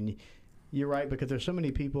 guys. I mean, you're right, because there's so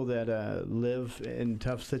many people that live in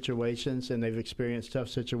tough situations, and they've experienced tough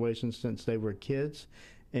situations since they were kids,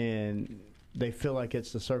 and they feel like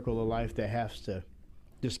it's the circle of life that has to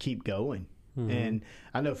just keep going. Mm-hmm. And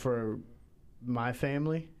I know for my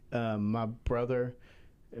family, my brother,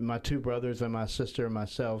 my two brothers, and my sister and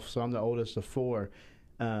myself, so I'm the oldest of four,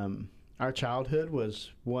 our childhood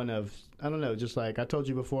was one of, I don't know, just like I told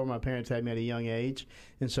you before, my parents had me at a young age,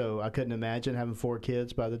 and so I couldn't imagine having four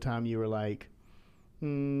kids by the time you were like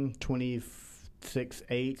 26,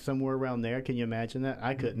 8, somewhere around there. Can you imagine that?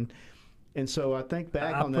 I couldn't. And so I think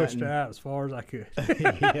back on that. I pushed it out as far as I could.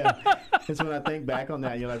 Yeah. And so when I think back on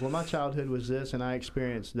that, you're like, well, my childhood was this, and I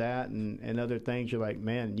experienced that, and other things. You're like,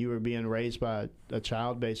 man, you were being raised by a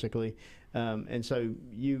child, basically. And so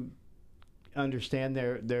you understand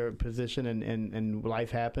their position, and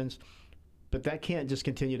life happens. But that can't just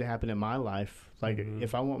continue to happen in my life. Like,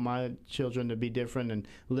 if I want my children to be different and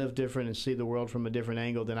live different and see the world from a different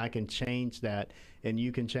angle, then I can change that, and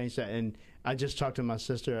you can change that. And I just talked to my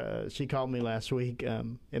sister. She called me last week.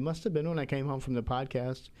 It must have been when I came home from the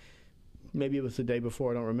podcast. Maybe it was the day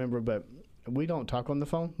before. I don't remember. But we don't talk on the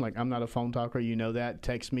phone. Like, I'm not a phone talker. You know that.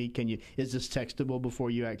 Text me. Is this textable before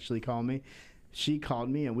you actually call me? She called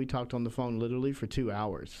me, and we talked on the phone literally for 2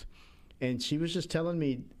 hours. And she was just telling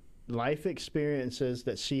me life experiences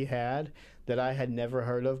that she had that I had never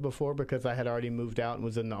heard of before, because I had already moved out and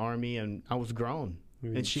was in the Army, and I was grown.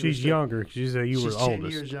 And she's younger. She said you were oldest. She's 10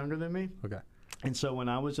 years younger than me. Okay. And so when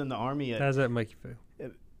I was in the Army... How does that make you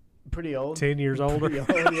feel? Pretty old. 10 years older? Pretty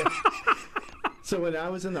old, yeah. So when I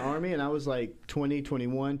was in the Army and I was like 20,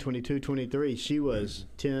 21, 22, 23, she was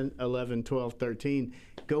 10, 11, 12, 13,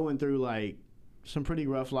 going through like some pretty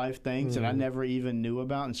rough life things that I never even knew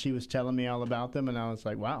about, and she was telling me all about them, and I was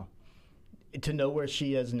like, wow. To know where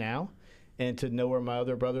she is now, and to know where my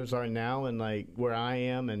other brothers are now, and like where I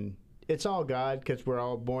am, and it's all God, because we're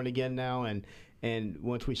all born again now, and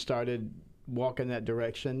once we started walking that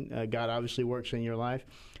direction, God obviously works in your life,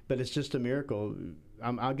 but it's just a miracle.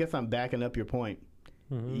 I guess I'm backing up your point.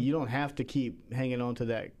 Mm-hmm. You don't have to keep hanging on to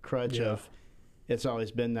that crutch of it's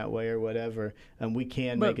always been that way or whatever, and we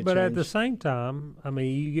can make a change. But at the same time, I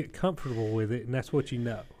mean, you get comfortable with it, and that's what you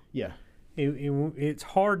know. Yeah. It's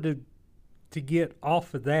hard to get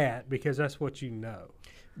off of that, because that's what you know.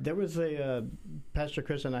 There was a Pastor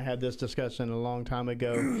Chris and I had this discussion a long time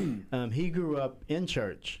ago. He grew up in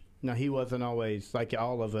church. Now, he wasn't always, like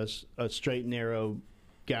all of us, a straight, narrow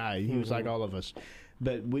guy. He was like all of us.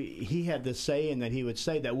 But he had this saying that he would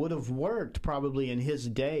say that would have worked probably in his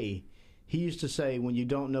day. He used to say, when you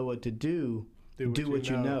don't know what to do what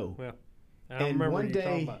you know. Well, and one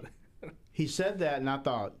day he said that, and I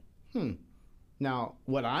thought, now,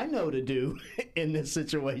 what I know to do in this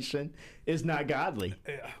situation is not godly.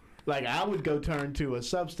 Yeah. Like, I would go turn to a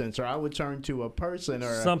substance, or I would turn to a person,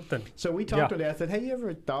 or something. So we talked today. I said, hey, you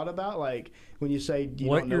ever thought about, like, when you say you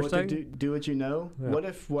don't know what to do what you know? Yeah. What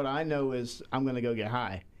if what I know is I'm going to go get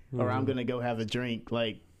high, or I'm going to go have a drink?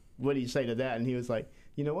 Like, what do you say to that? And he was like,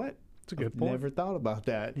 you know what? That's a good point. Never thought about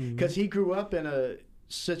that. Because he grew up in a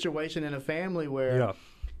situation, in a family where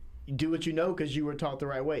you do what you know because you were taught the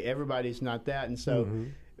right way. Everybody's not that. And so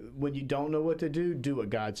when you don't know what to do what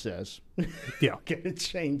God says. Yeah. Gonna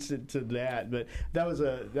change it to that. But that was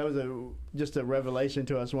just a revelation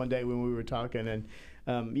to us one day when we were talking. And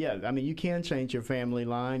I mean, you can change your family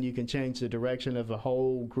line. You can change the direction of a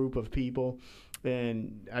whole group of people.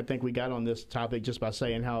 And I think we got on this topic just by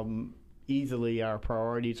saying how easily our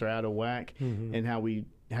priorities are out of whack, and how we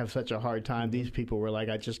have such a hard time. These people were like,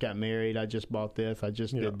 I just got married, I just bought this, I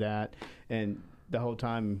just did that, and the whole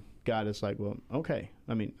time God is like, well, okay,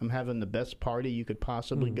 I mean, I'm having the best party you could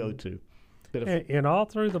possibly go to. And all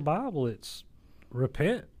through the Bible, it's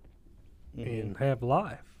repent and have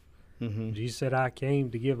life. Jesus said, I came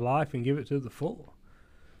to give life and give it to the full.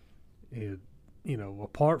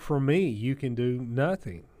 Apart from me, you can do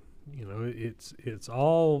nothing. It's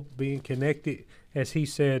all being connected, as he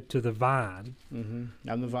said, to the vine.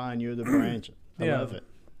 I'm the vine, you're the branch. I love it.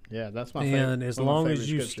 Yeah, that's my favorite. And as long as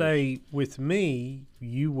you stay with me,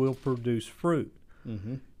 you will produce fruit.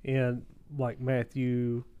 And like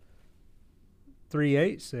Matthew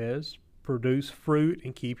 3:8 says, produce fruit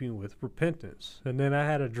in keeping with repentance. And then I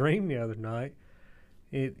had a dream the other night.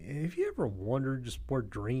 Have you ever wondered just where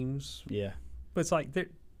dreams? Yeah. But it's like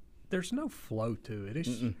there's no flow to it.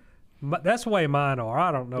 It's that's the way mine are.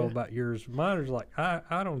 I don't know about yours. Mine is like,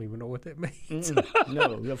 I don't even know what that means.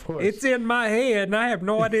 No, of course. It's in my head, and I have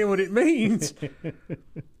no idea what it means.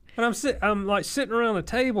 And I'm like sitting around a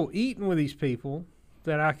table eating with these people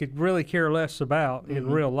that I could really care less about in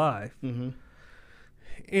real life. Mm-hmm.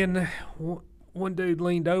 And one dude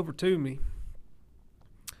leaned over to me.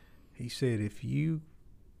 He said, "If you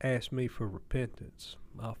ask me for repentance,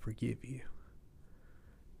 I'll forgive you."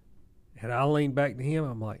 And I leaned back to him.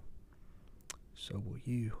 I'm like, "So will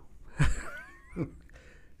you."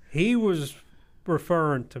 He was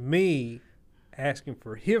referring to me asking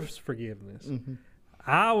for his forgiveness. Mm-hmm.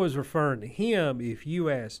 I was referring to him. If you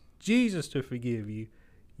ask Jesus to forgive you,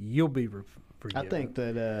 you'll be forgiven. I think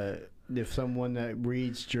that if someone that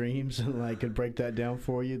reads dreams and like could break that down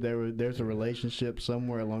for you, there's a relationship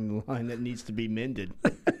somewhere along the line that needs to be mended.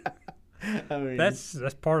 I mean, that's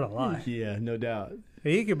part of life. Yeah, no doubt.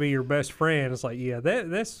 He could be your best friend. It's like, yeah,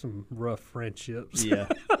 that's some rough friendships. Yeah,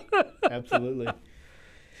 absolutely.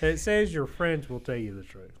 It says your friends will tell you the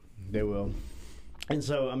truth. They will. And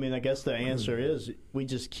so, I mean, I guess the answer is we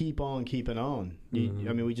just keep on keeping on. I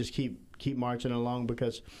mean, we just keep marching along,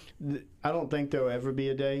 because I don't think there will ever be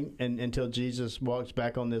a day until Jesus walks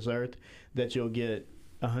back on this earth that you'll get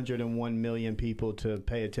 101 million people to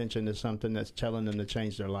pay attention to something that's telling them to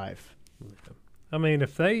change their life. I mean,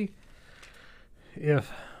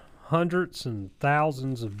 if hundreds and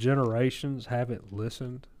thousands of generations haven't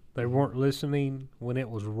listened, they weren't listening when it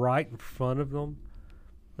was right in front of them,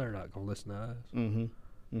 they're not going to listen to us.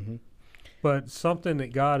 Mm-hmm. Mm-hmm. But something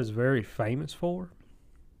that God is very famous for,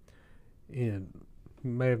 and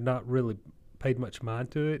may have not really paid much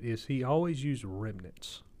mind to it, is he always used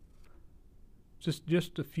remnants.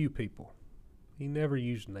 Just a few people. He never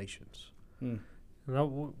used nations. Mm.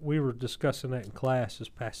 And we were discussing that in class this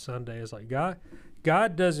past Sunday. It's like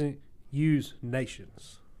God doesn't use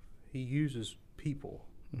nations. He uses people,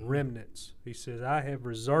 remnants. He says, I have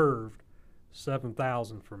reserved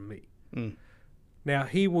 7,000 for me. Mm. Now,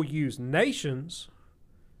 he will use nations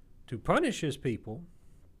to punish his people,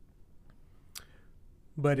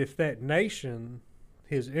 but if that nation,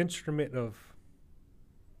 his instrument of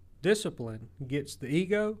discipline, gets the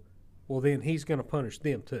ego, well, then he's going to punish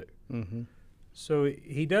them too. Mm-hmm. So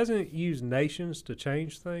he doesn't use nations to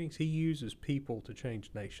change things. He uses people to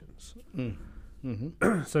change nations. Mm.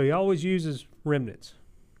 Mm-hmm. So he always uses remnants.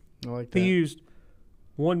 I like that. He used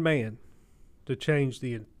one man to change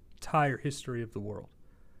the entire history of the world.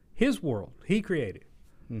 His world. He created.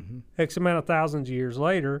 Mm-hmm. X amount of thousands of years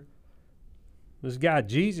later, this guy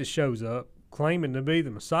Jesus shows up claiming to be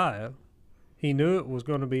the Messiah. He knew it was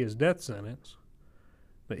going to be his death sentence,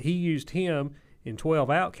 but he used him in 12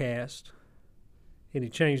 outcasts, and he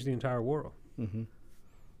changed the entire world. Mm-hmm.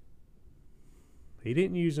 He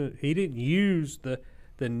didn't use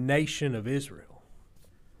the nation of Israel.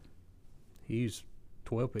 He used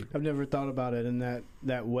 12 people. I've never thought about it in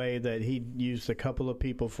that way, that he used a couple of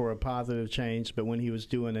people for a positive change, but when he was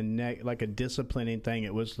doing like a disciplining thing,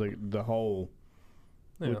 it was the whole.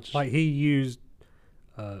 Yeah, like he used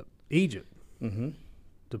Egypt mm-hmm.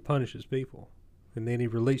 to punish his people, and then he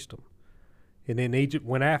released them. And then Egypt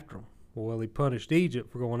went after them. Well, he punished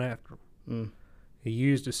Egypt for going after them. Mm. He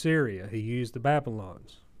used Assyria. He used the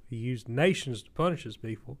Babylons. He used nations to punish his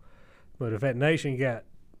people. But if that nation got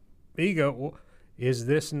ego, well, is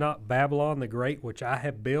this not Babylon the Great, which I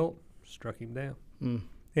have built? Struck him down. Mm.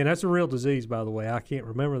 And that's a real disease, by the way. I can't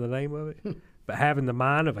remember the name of it. But having the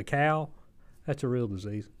mind of a cow, that's a real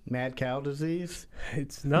disease. Mad cow disease?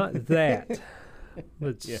 It's not that.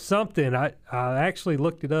 It's something. I actually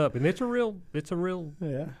looked it up, and it's a real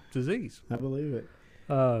disease. I believe it.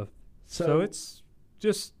 So it's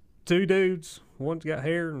just two dudes. One's got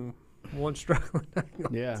hair and one's struggling.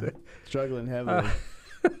 Struggling heavily.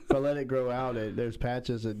 If I let it grow out, there's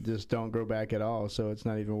patches that just don't grow back at all, so it's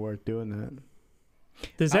not even worth doing that.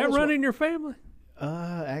 Does that run in your family?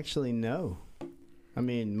 Actually, no. I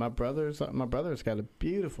mean, my brother's got a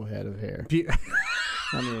beautiful head of hair.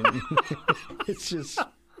 I mean, it's just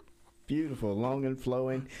beautiful, long and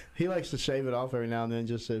flowing. He likes to shave it off every now and then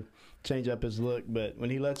just to change up his look, but when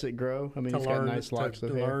he lets it grow, I mean, he's got nice locks of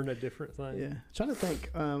hair. To learn a different thing. Yeah. Trying to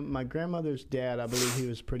think, my grandmother's dad, I believe he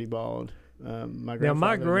was pretty bald. My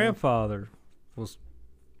grandfather was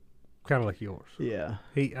kind of like yours. Yeah.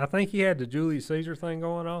 I think he had the Julius Caesar thing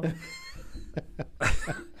going on.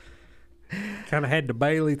 Kind of had the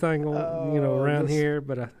Bailey thing going, around here,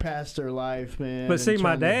 but pastor life, man. But see,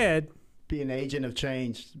 my dad, be an agent of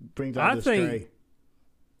change, brings out the stray.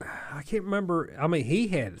 I can't remember. I mean, he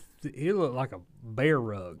looked like a bear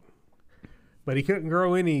rug, but he couldn't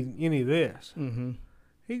grow any of this. Mm-hmm.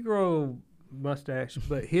 He grew mustache,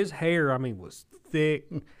 but his hair, I mean, was thick,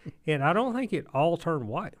 and I don't think it all turned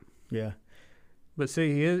white. Yeah. But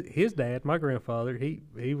see, his dad, my grandfather,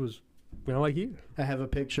 he was like you. I have a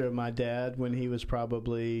picture of my dad when he was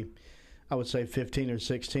probably, I would say 15 or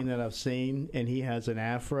 16 that I've seen, and he has an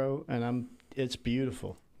afro, and it's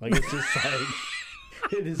beautiful. Like it's just like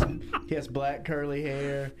it is. He has black curly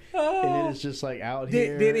hair, and it is just like out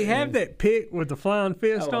here. Did he have that pic with the flying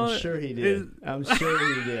fist on it? I'm sure he did. I'm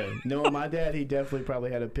sure he did. No, my dad, he definitely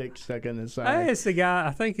probably had a pic stuck in the side. I asked the guy,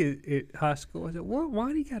 I think at high school, I said,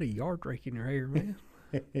 why do you got a yard rake in your hair, man?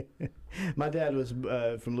 My dad was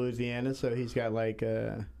from Louisiana, so he's got like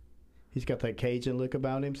he's got that Cajun look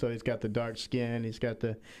about him. So he's got the dark skin, he's got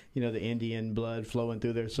the the Indian blood flowing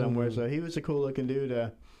through there somewhere. So he was a cool looking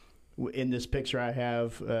dude. In this picture I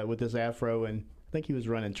have with this afro, and I think he was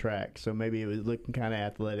running track, so maybe he was looking kind of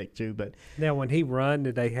athletic too. But now, when he run,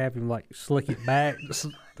 did they have him like slick it back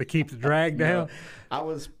to keep the drag down? No, I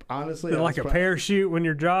was honestly like a parachute when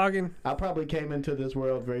you're jogging. I probably came into this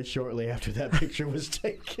world very shortly after that picture was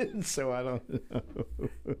taken, so I don't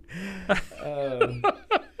know.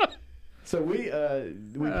 So we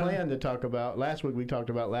planned to talk about last week. We talked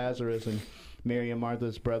about Lazarus and Mary and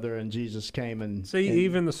Martha's brother, and Jesus came and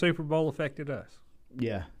even the Super Bowl affected us.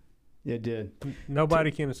 Yeah, it did.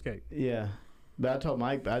 Nobody can escape. Yeah. But I told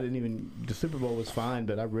Mike the Super Bowl was fine,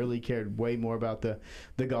 but I really cared way more about the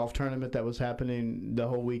golf tournament that was happening the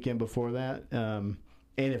whole weekend before that. And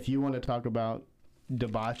if you want to talk about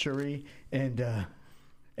debauchery and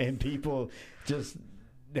people just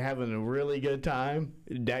having a really good time,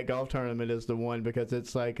 that golf tournament is the one, because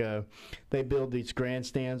it's like they build these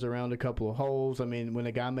grandstands around a couple of holes. I mean, when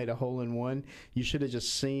a guy made a hole-in-one, you should have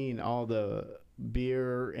just seen all the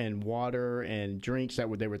beer and water and drinks that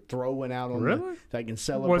they were throwing out on like in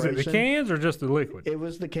celebration. Was it the cans or just the liquid? It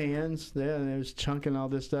was the cans. Yeah, and it was chunking all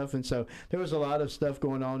this stuff, and so there was a lot of stuff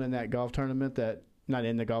going on in that golf tournament not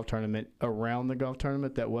in the golf tournament, around the golf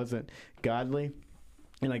tournament, that wasn't godly.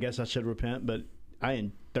 And I guess I should repent, but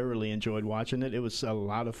I thoroughly enjoyed watching it. It was a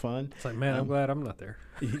lot of fun. It's like, man, I'm glad I'm not there.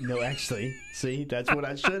 No, actually, see, that's what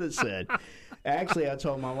I should have said. Actually, I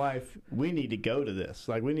told my wife, we need to go to this.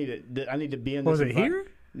 Like, I need to be in this. Was it here?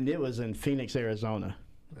 It was in Phoenix, Arizona.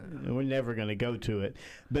 We're never going to go to it.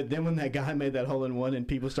 But then when that guy made that hole-in-one and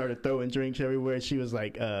people started throwing drinks everywhere, she was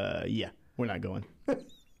like, yeah, we're not going.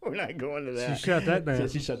 We're not going to that. She shut that down. So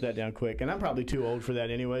she shut that down quick. And I'm probably too old for that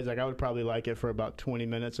anyways. Like, I would probably like it for about 20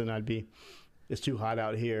 minutes, and it's too hot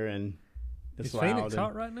out here, and it's loud. Is Phoenix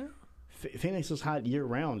hot right now? Phoenix is hot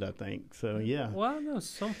year-round, I think. So, yeah. Well, I know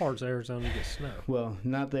some parts of Arizona get snow. Well,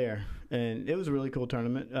 not there. And it was a really cool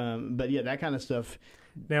tournament. But, yeah, that kind of stuff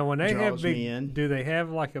now, when they have me in. Do they have,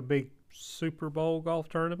 like, a big Super Bowl golf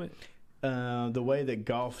tournament? The way that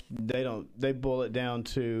golf, they boil it down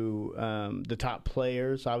to the top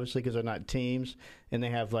players, obviously, because they're not teams, and they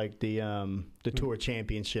have like the tour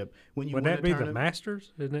championship. When you would that be the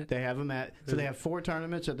Masters? Isn't it? They have them so they have 4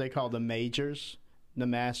 tournaments that they call the majors, the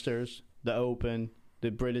Masters, the Open,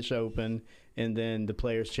 the British Open, and then the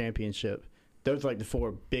Players Championship. Those are like the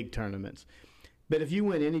 4 big tournaments. But if you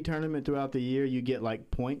win any tournament throughout the year, you get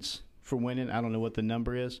like points for winning. I don't know what the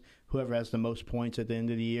number is. Whoever has the most points at the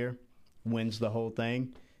end of the year wins the whole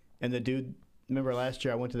thing. And the dude, remember last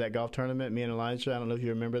year I went to that golf tournament, me and Elijah, I don't know if you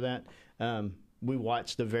remember that. We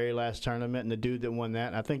watched the very last tournament, and the dude that won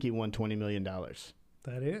that, I think he won $20 million.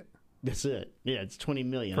 That it? That's it. Yeah, it's $20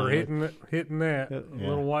 million. For hitting that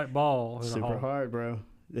little white ball. Super hard, bro.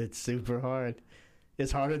 It's super hard.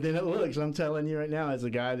 It's harder than it looks. I'm telling you right now, as a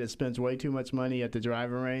guy that spends way too much money at the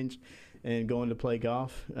driving range and going to play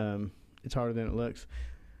golf, it's harder than it looks.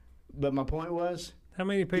 But my point was, how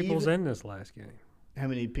many people's in this last game? How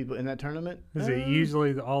many people in that tournament? Is it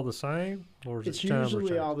usually all the same? Or is it's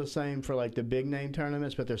usually all the same for like the big name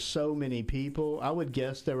tournaments, but there's so many people. I would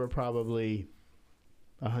guess there were probably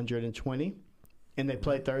 120. And they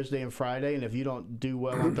play Thursday and Friday, and if you don't do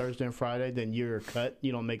well on Thursday and Friday, then you're cut.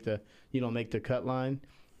 You don't make the cut line.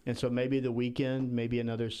 And so maybe the weekend, maybe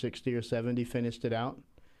another 60 or 70 finished it out.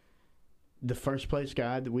 The first place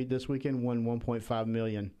guy this weekend won $1.5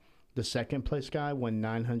 million. The second place guy won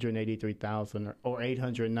 $983,000 or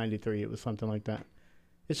 $893. It was something like that.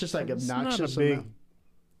 It's just like obnoxious amounts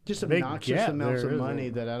of money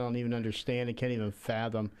that I don't even understand and can't even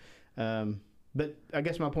fathom. But I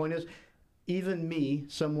guess my point is, even me,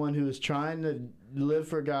 someone who is trying to live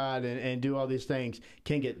for God and do all these things,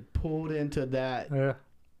 can get pulled into that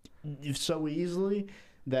so easily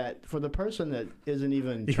that for the person that isn't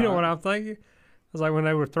even trying. You know what I'm thinking? It's like when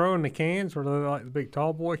they were throwing the cans, were they like the big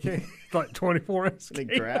tall boy cans, like 24-ounce cans? Big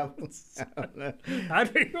gravels. I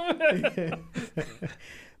don't know.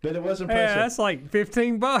 But it was impressive. Yeah, that's like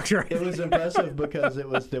 $15 right It was impressive because it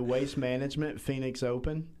was the Waste Management Phoenix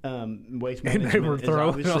Open. Waste Management is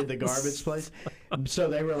obviously the garbage place. So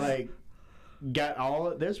they were like, got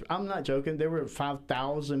all there's. I'm not joking. There were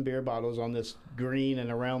 5,000 beer bottles on this green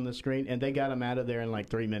and around this green, and they got them out of there in like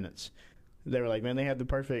 3 minutes. They were like, man, they had the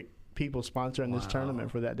perfect people sponsoring this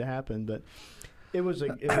tournament for that to happen. But it was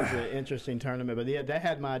an interesting tournament. But yeah, that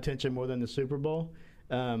had my attention more than the Super Bowl.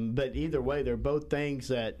 But either way, they're both things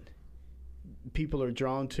that people are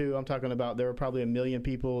drawn to. I'm talking about there were probably 1 million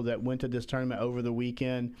people that went to this tournament over the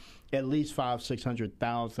weekend, at least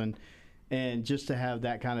 500,000-600,000, and just to have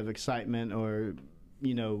that kind of excitement or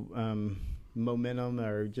momentum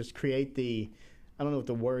or just create I don't know what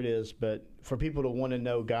the word is, but for people to want to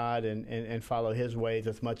know God and follow His ways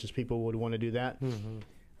as much as people would want to do that. Mm-hmm.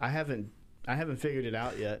 I haven't figured it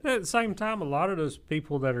out yet. At the same time, a lot of those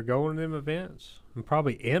people that are going to them events and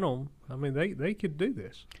probably in them, I mean, they could do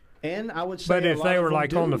this. And I would say, but if they were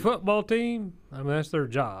like on the football team, I mean, that's their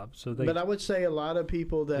job. So but I would say a lot of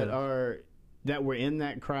people that were in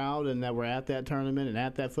that crowd and that were at that tournament and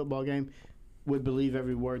at that football game would believe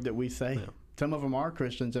every word that we say. Yeah. Some of them are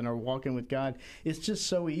Christians and are walking with God. It's just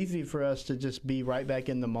so easy for us to just be right back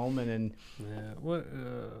in the moment. And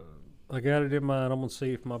I got it in mind. I'm going to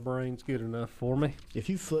see if my brain's good enough for me. If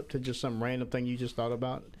you flip to just some random thing you just thought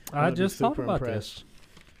about, I just thought about this.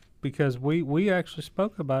 Because we actually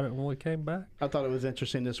spoke about it when we came back. I thought it was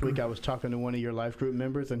interesting this week. I was talking to one of your life group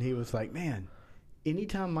members, and he was like, man,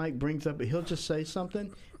 anytime Mike brings up, he'll just say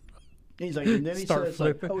something. He's like, and then he says,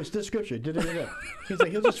 like, oh, it's this scripture. He's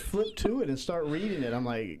like, he'll just flip to it and start reading it. I'm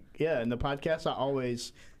like, yeah. In the podcast, I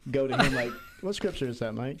always go to him like, what scripture is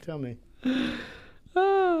that, Mike? Tell me.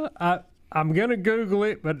 I'm going to Google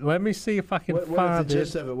it, but let me see if I can find it. What is the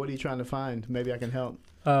gist of it? What are you trying to find? Maybe I can help.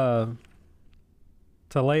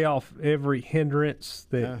 To lay off every hindrance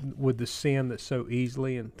that with the sin that so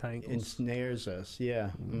easily entangles. Ensnares us, yeah.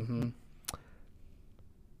 Mm-hmm.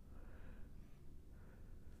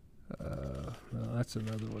 No, that's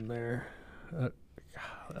another one there.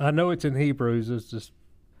 I know it's in Hebrews. It's just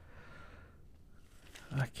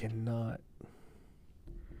I cannot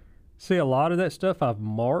see a lot of that stuff I've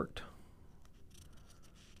marked.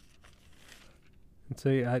 And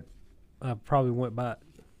see, I probably went by it.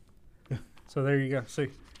 So there you go. See,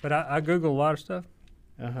 but I Google a lot of stuff.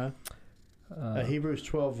 Hebrews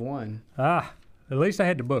 12:1. At least I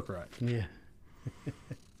had the book right. Yeah.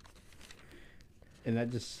 And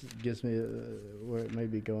that just gives me where it may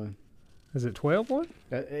be going. Is it 12:1?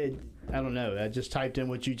 I don't know. I just typed in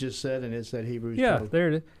what you just said, and it said Hebrews 12. Yeah, there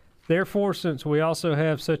it is. Therefore, since we also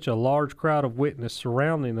have such a large crowd of witnesses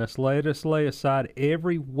surrounding us, let us lay aside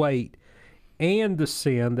every weight and the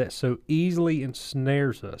sin that so easily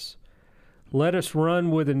ensnares us. Let us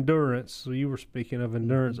run with endurance. So you were speaking of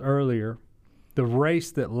endurance earlier. The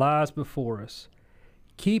race that lies before us,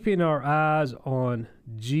 keeping our eyes on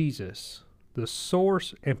Jesus, the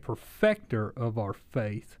source and perfecter of our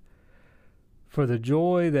faith. For the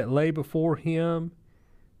joy that lay before him,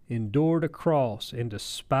 endured a cross and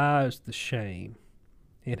despised the shame,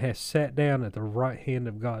 and has sat down at the right hand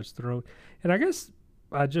of God's throne. And I guess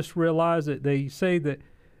I just realized that they say that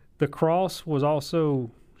the cross was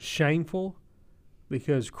also shameful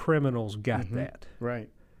because criminals got that. Right.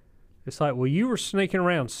 It's like, well, you were sneaking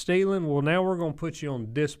around stealing. Well, now we're going to put you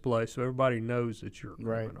on display so everybody knows that you're a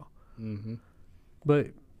criminal. Right. Mm-hmm.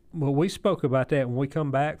 But we spoke about that when we come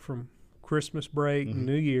back from Christmas break and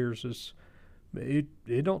New Year's.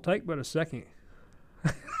 It don't take but a second.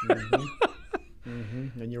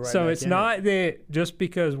 And you're right. So it's not that just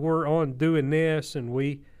because we're on doing this and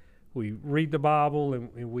we read the Bible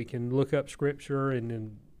and we can look up Scripture and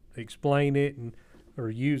then explain it or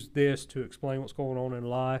use this to explain what's going on in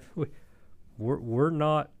life. We're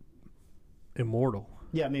not immortal.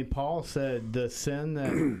 Yeah, I mean, Paul said the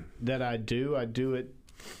sin that I do it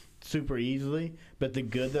super easily, but the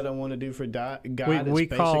good that I want to do for God is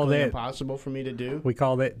basically impossible for me to do. We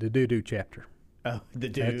call that the do chapter. Oh, the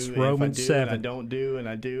do. That's Romans 7. And I don't do, and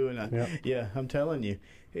I do, and yeah, I'm telling you.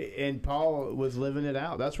 And Paul was living it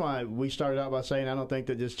out. That's why we started out by saying I don't think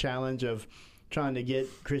that this challenge of trying to get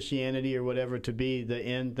Christianity or whatever to be the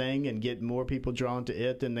end thing and get more people drawn to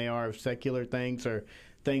it than they are of secular things or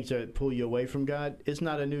things that pull you away from God, it's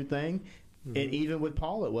not a new thing. Mm-hmm. And even with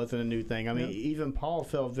Paul, it wasn't a new thing. I mean, even Paul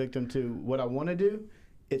fell victim to what I want to do.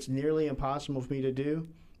 It's nearly impossible for me to do.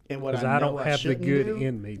 And what I don't have the good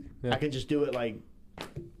in me. I can just do it like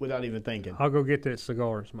without even thinking. I'll go get that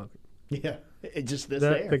cigar and smoke it. Yeah, it just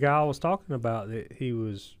there. The guy I was talking about, that he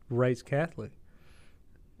was raised Catholic.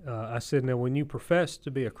 I said, now when you profess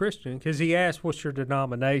to be a Christian, because he asked, "What's your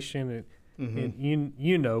denomination?" And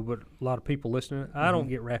you know, but a lot of people listening, I don't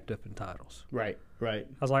get wrapped up in titles. Right. I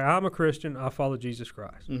was like, I'm a Christian. I follow Jesus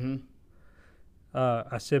Christ.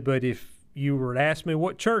 I said, but if you were to ask me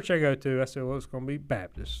what church I go to, I said, well, it's going to be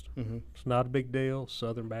Baptist. Mm-hmm. It's not a big deal,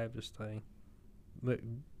 Southern Baptist thing. But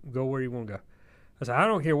go where you want to go. I said, I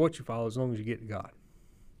don't care what you follow as long as you get to God.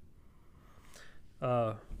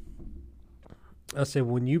 I said,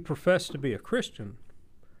 when you profess to be a Christian,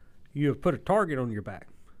 you have put a target on your back.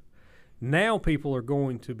 Now people are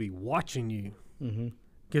going to be watching you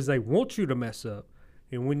because they want you to mess up.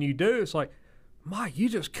 And when you do, it's like, Mike, you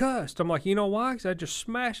just cussed. I'm like, you know why? Because I just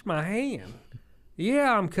smashed my hand.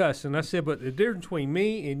 Yeah, I'm cussing. I said, but the difference between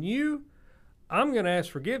me and you, I'm going to ask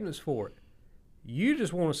forgiveness for it. You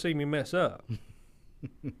just want to see me mess up.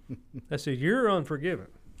 I said, you're unforgiven.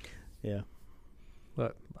 Yeah.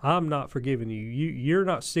 But I'm not forgiving you. You're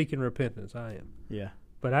not seeking repentance. I am. Yeah.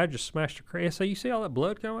 But I just smashed her crazy. So you see all that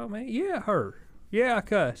blood come out, man? Yeah, it hurt. Yeah, I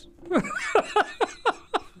cussed.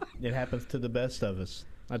 It happens to the best of us.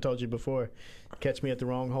 I told you before, catch me at the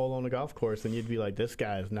wrong hole on the golf course, and you'd be like, this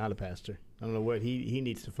guy is not a pastor. I don't know what. He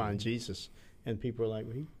needs to find Jesus. And people are like,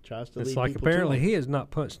 well, he tries to lead people to him. It's like apparently he has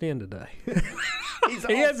not punched in today.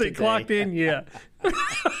 He hasn't clocked in yet.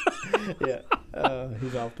 Yeah,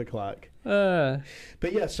 he's off the clock. But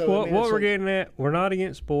yeah, so what we're getting at, we're not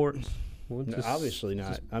against sports. No, obviously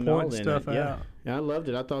not. I'm all all in stuff it. Yeah. out. And I loved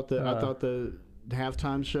it. I thought the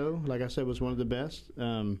halftime show, like I said, was one of the best.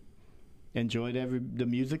 Enjoyed the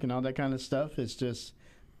music and all that kind of stuff. It's just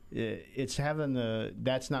it's having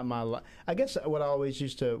that's not my life. I guess what I always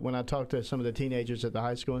used to, when I talked to some of the teenagers at the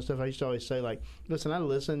high school and stuff, I used to always say, like, listen, I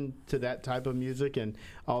listened to that type of music and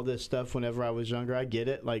all this stuff whenever I was younger. I get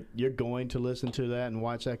it. Like, you're going to listen to that and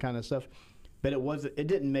watch that kind of stuff. But it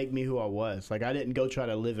didn't make me who I was. Like, I didn't go try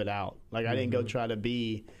to live it out. Like, I didn't go try to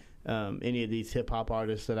be any of these hip-hop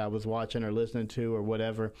artists that I was watching or listening to or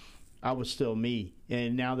whatever. I was still me.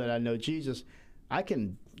 And now that I know Jesus, I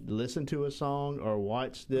can listen to a song or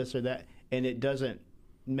watch this or that, and it doesn't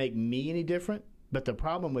make me any different. But the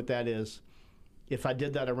problem with that is, if I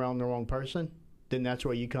did that around the wrong person, then that's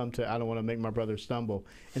where you come to, I don't want to make my brother stumble.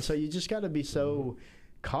 And so you just got to be so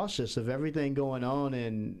cautious of everything going on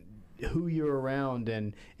and who you're around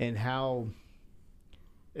and how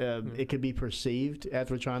it could be perceived as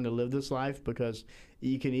we're trying to live this life, because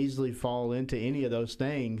you can easily fall into any of those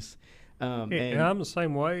things. And I'm the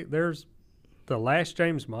same way. There's the last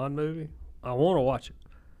James Bond movie. I want to watch it.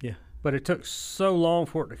 Yeah. But it took so long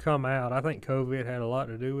for it to come out. I think COVID had a lot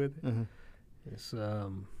to do with it. Mm-hmm.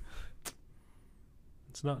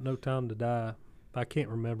 It's not No Time to Die. I can't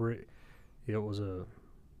remember it. It was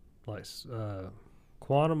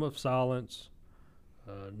Quantum of Solace,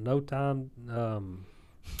 No Time,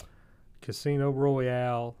 Casino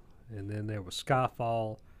Royale, and then there was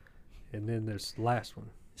Skyfall, and then there's the last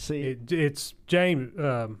one. See, it's James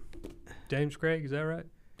Craig, is that right?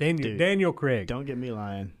 Daniel Craig. Don't get me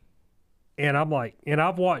lying. And I'm like, and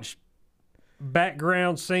I've watched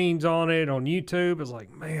background scenes on it on YouTube. It's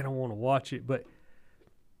like, man, I want to watch it, but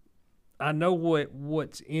I know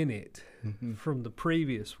what's in it from the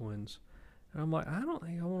previous ones. And I'm like, I don't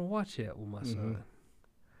think I want to watch that with my son.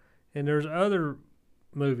 And there's other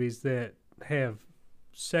movies that have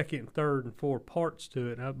second, third, and fourth parts to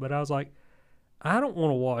it. But I was like, I don't want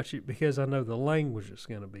to watch it because I know the language that's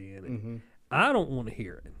going to be in it. I don't want to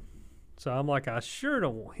hear it. So I'm like, I sure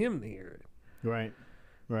don't want him to hear it. Right.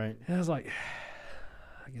 And I was like,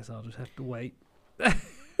 I guess I'll just have to wait.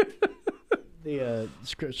 The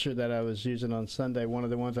scripture that I was using on Sunday, one of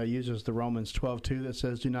the ones I used was the Romans 12:2 that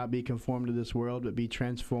says, do not be conformed to this world, but be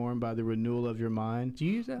transformed by the renewal of your mind. Do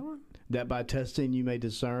you use that one? That by testing you may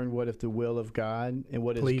discern what is the will of God and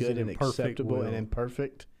what is Pleasing good and acceptable and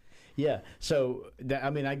imperfect. Yeah. So,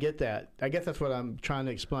 I get that. I guess that's what I'm trying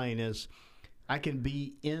to explain is I can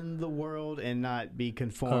be in the world and not be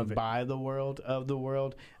conformed by the world of the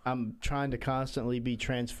world. I'm trying to constantly be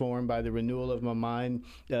transformed by the renewal of my mind,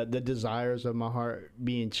 the desires of my heart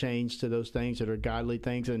being changed to those things that are godly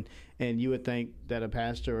things. And you would think that a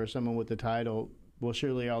pastor or someone with the title, well,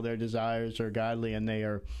 surely all their desires are godly, and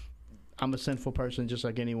I'm a sinful person just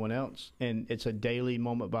like anyone else. And it's a daily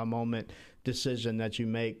moment by moment decision that you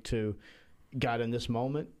make to, God, in this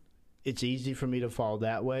moment, it's easy for me to fall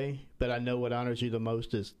that way, but I know what honors you the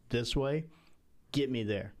most is this way. Get me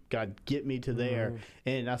there. God, get me to there.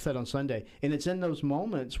 And I said on Sunday, and it's in those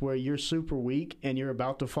moments where you're super weak and you're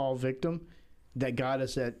about to fall victim that God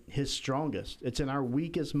is at his strongest. It's in our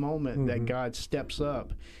weakest moment that God steps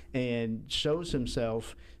up and shows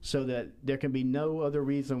himself so that there can be no other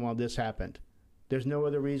reason why this happened. There's no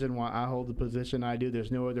other reason why I hold the position I do.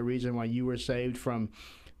 There's no other reason why you were saved from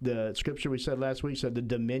the scripture we said last week said the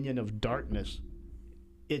dominion of darkness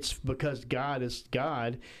it's because God is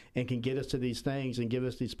God and can get us to these things and give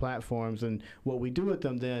us these platforms. And what we do with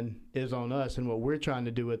them then is on us. And what we're trying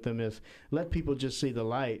to do with them is let people just see the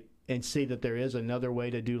light and see that there is another way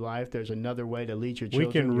to do life. There's another way to lead your children.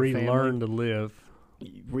 We can relearn to live.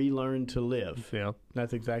 Relearn to live. Yeah.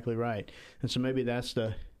 That's exactly right. And so maybe that's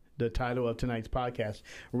the title of tonight's podcast,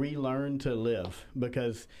 Relearn to Live,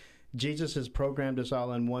 because Jesus has programmed us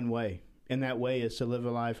all in one way. And that way is to live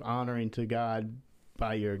a life honoring to God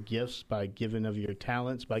by your gifts, by giving of your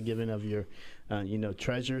talents, by giving of your,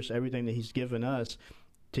 treasures, everything that he's given us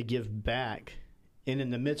to give back. And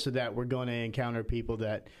in the midst of that, we're going to encounter people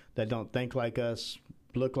that don't think like us,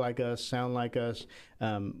 look like us, sound like us.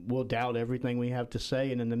 We'll doubt everything we have to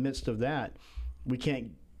say. And in the midst of that, we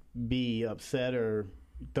can't be upset or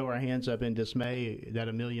throw our hands up in dismay that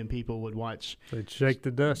a million people would watch. They'd shake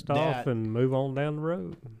the dust off and move on down the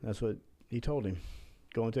road. That's what he told him.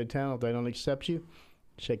 Go into a town, if they don't accept you,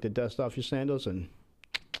 shake the dust off your sandals and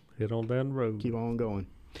head on down the road. Keep on going.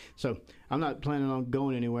 So I'm not planning on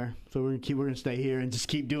going anywhere. So we're gonna stay here and just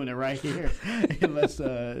keep doing it right here, unless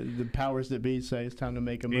the powers that be say it's time to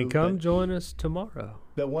make a move. And come join us tomorrow.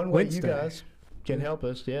 The one way Wednesday. You guys can help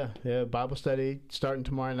us, yeah. Bible study starting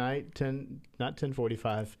tomorrow night,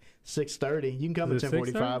 10:45, 6:30. You can come at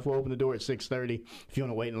 10:45. We'll open the door at 6:30 if you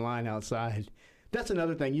want to wait in line outside. That's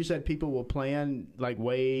another thing. You said people will plan like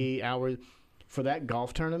way hours for that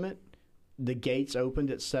golf tournament. The gates opened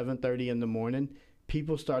at 7:30 in the morning.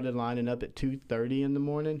 People started lining up at 2:30 in the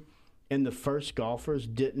morning, and the first golfers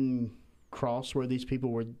didn't cross where these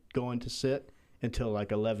people were going to sit until like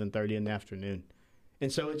 11:30 in the afternoon.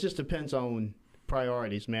 And so it just depends on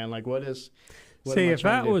priorities, man. Like what see, if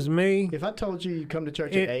that was me, if I told you come to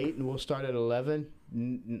church at 8 and we'll start at 11,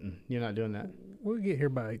 you're not doing that. We'll get here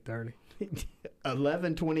by 8:30.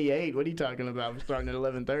 11:28. What are you talking about? We're starting at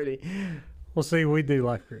 11:30. Well, see, we do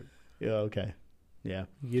life group. Yeah. Okay. Yeah.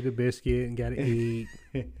 Get a biscuit and got to eat.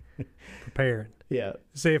 Preparing. Yeah.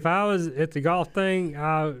 See, if I was at the golf thing,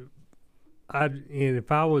 and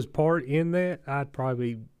if I was part in that, I'd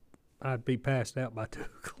be passed out by 2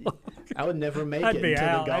 o'clock. I would never make it into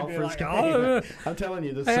the golfers' game. I'm telling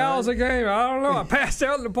you, how's the game? I don't know. I passed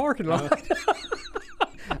out in the parking lot.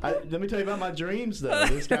 Let me tell you about my dreams, though.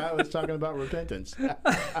 This guy was talking about repentance.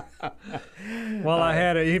 Well, I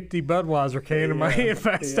had an empty Budweiser can in my hand,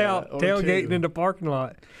 passed out, tailgating in the parking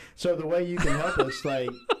lot. So the way you can help us, like,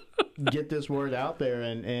 get this word out there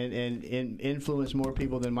and influence more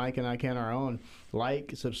people than Mike and I can our own,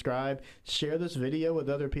 like, subscribe, share this video with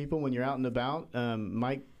other people when you're out and about.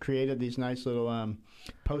 Mike created these nice little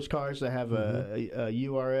postcards that have a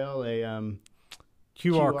URL,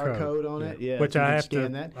 QR code on it, yeah. Which I have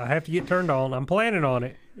to get turned on. I'm planning on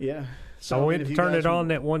it. Yeah. So I went to turn it on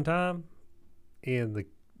that one time, and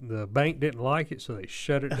the bank didn't like it, so they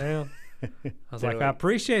shut it down. I was like, I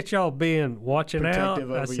appreciate y'all watching out.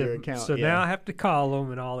 Over your account. So now I have to call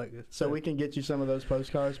them and all that good stuff. So we can get you some of those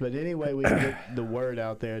postcards, but anyway, we can get the word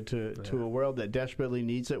out there to a world that desperately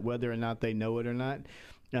needs it, whether or not they know it or not.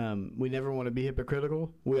 We never want to be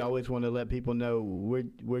hypocritical. We always want to let people know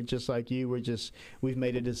we're just like you. We've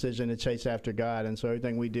made a decision to chase after God, and so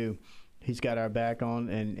everything we do, He's got our back on,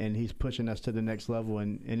 and He's pushing us to the next level,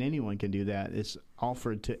 and anyone can do that. It's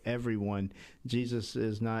offered to everyone. Jesus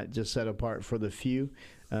is not just set apart for the few.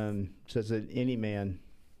 Says that any man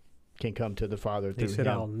can come to the Father through Him. He said,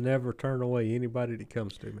 I'll never turn away anybody that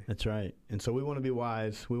comes to me. That's right. And so we want to be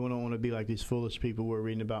wise. We don't want to be like these foolish people we're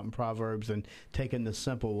reading about in Proverbs and taking the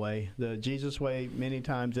simple way. The Jesus way many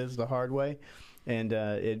times is the hard way, and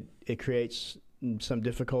it creates some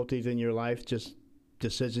difficulties in your life, just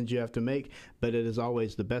decisions you have to make, but it is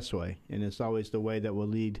always the best way, and it's always the way that will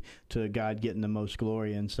lead to God getting the most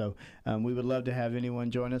glory. And so we would love to have anyone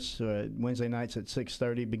join us Wednesday nights at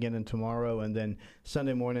 6:30 beginning tomorrow, and then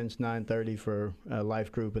Sunday mornings 9:30 for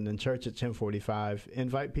life group, and then church at 10:45.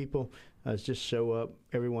 Invite people. Just show up.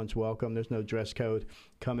 Everyone's welcome. There's no dress code.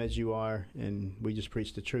 Come as you are, and we just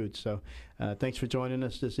preach the truth. So thanks for joining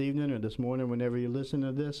us this evening or this morning whenever you listen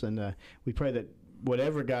to this, and we pray that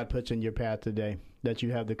whatever God puts in your path today, that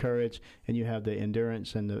you have the courage and you have the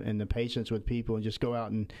endurance and the patience with people, and just go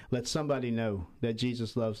out and let somebody know that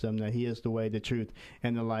Jesus loves them, that He is the way, the truth,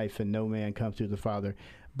 and the life, and no man comes to the Father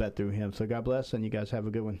but through Him. So God bless, and you guys have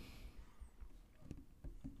a good one.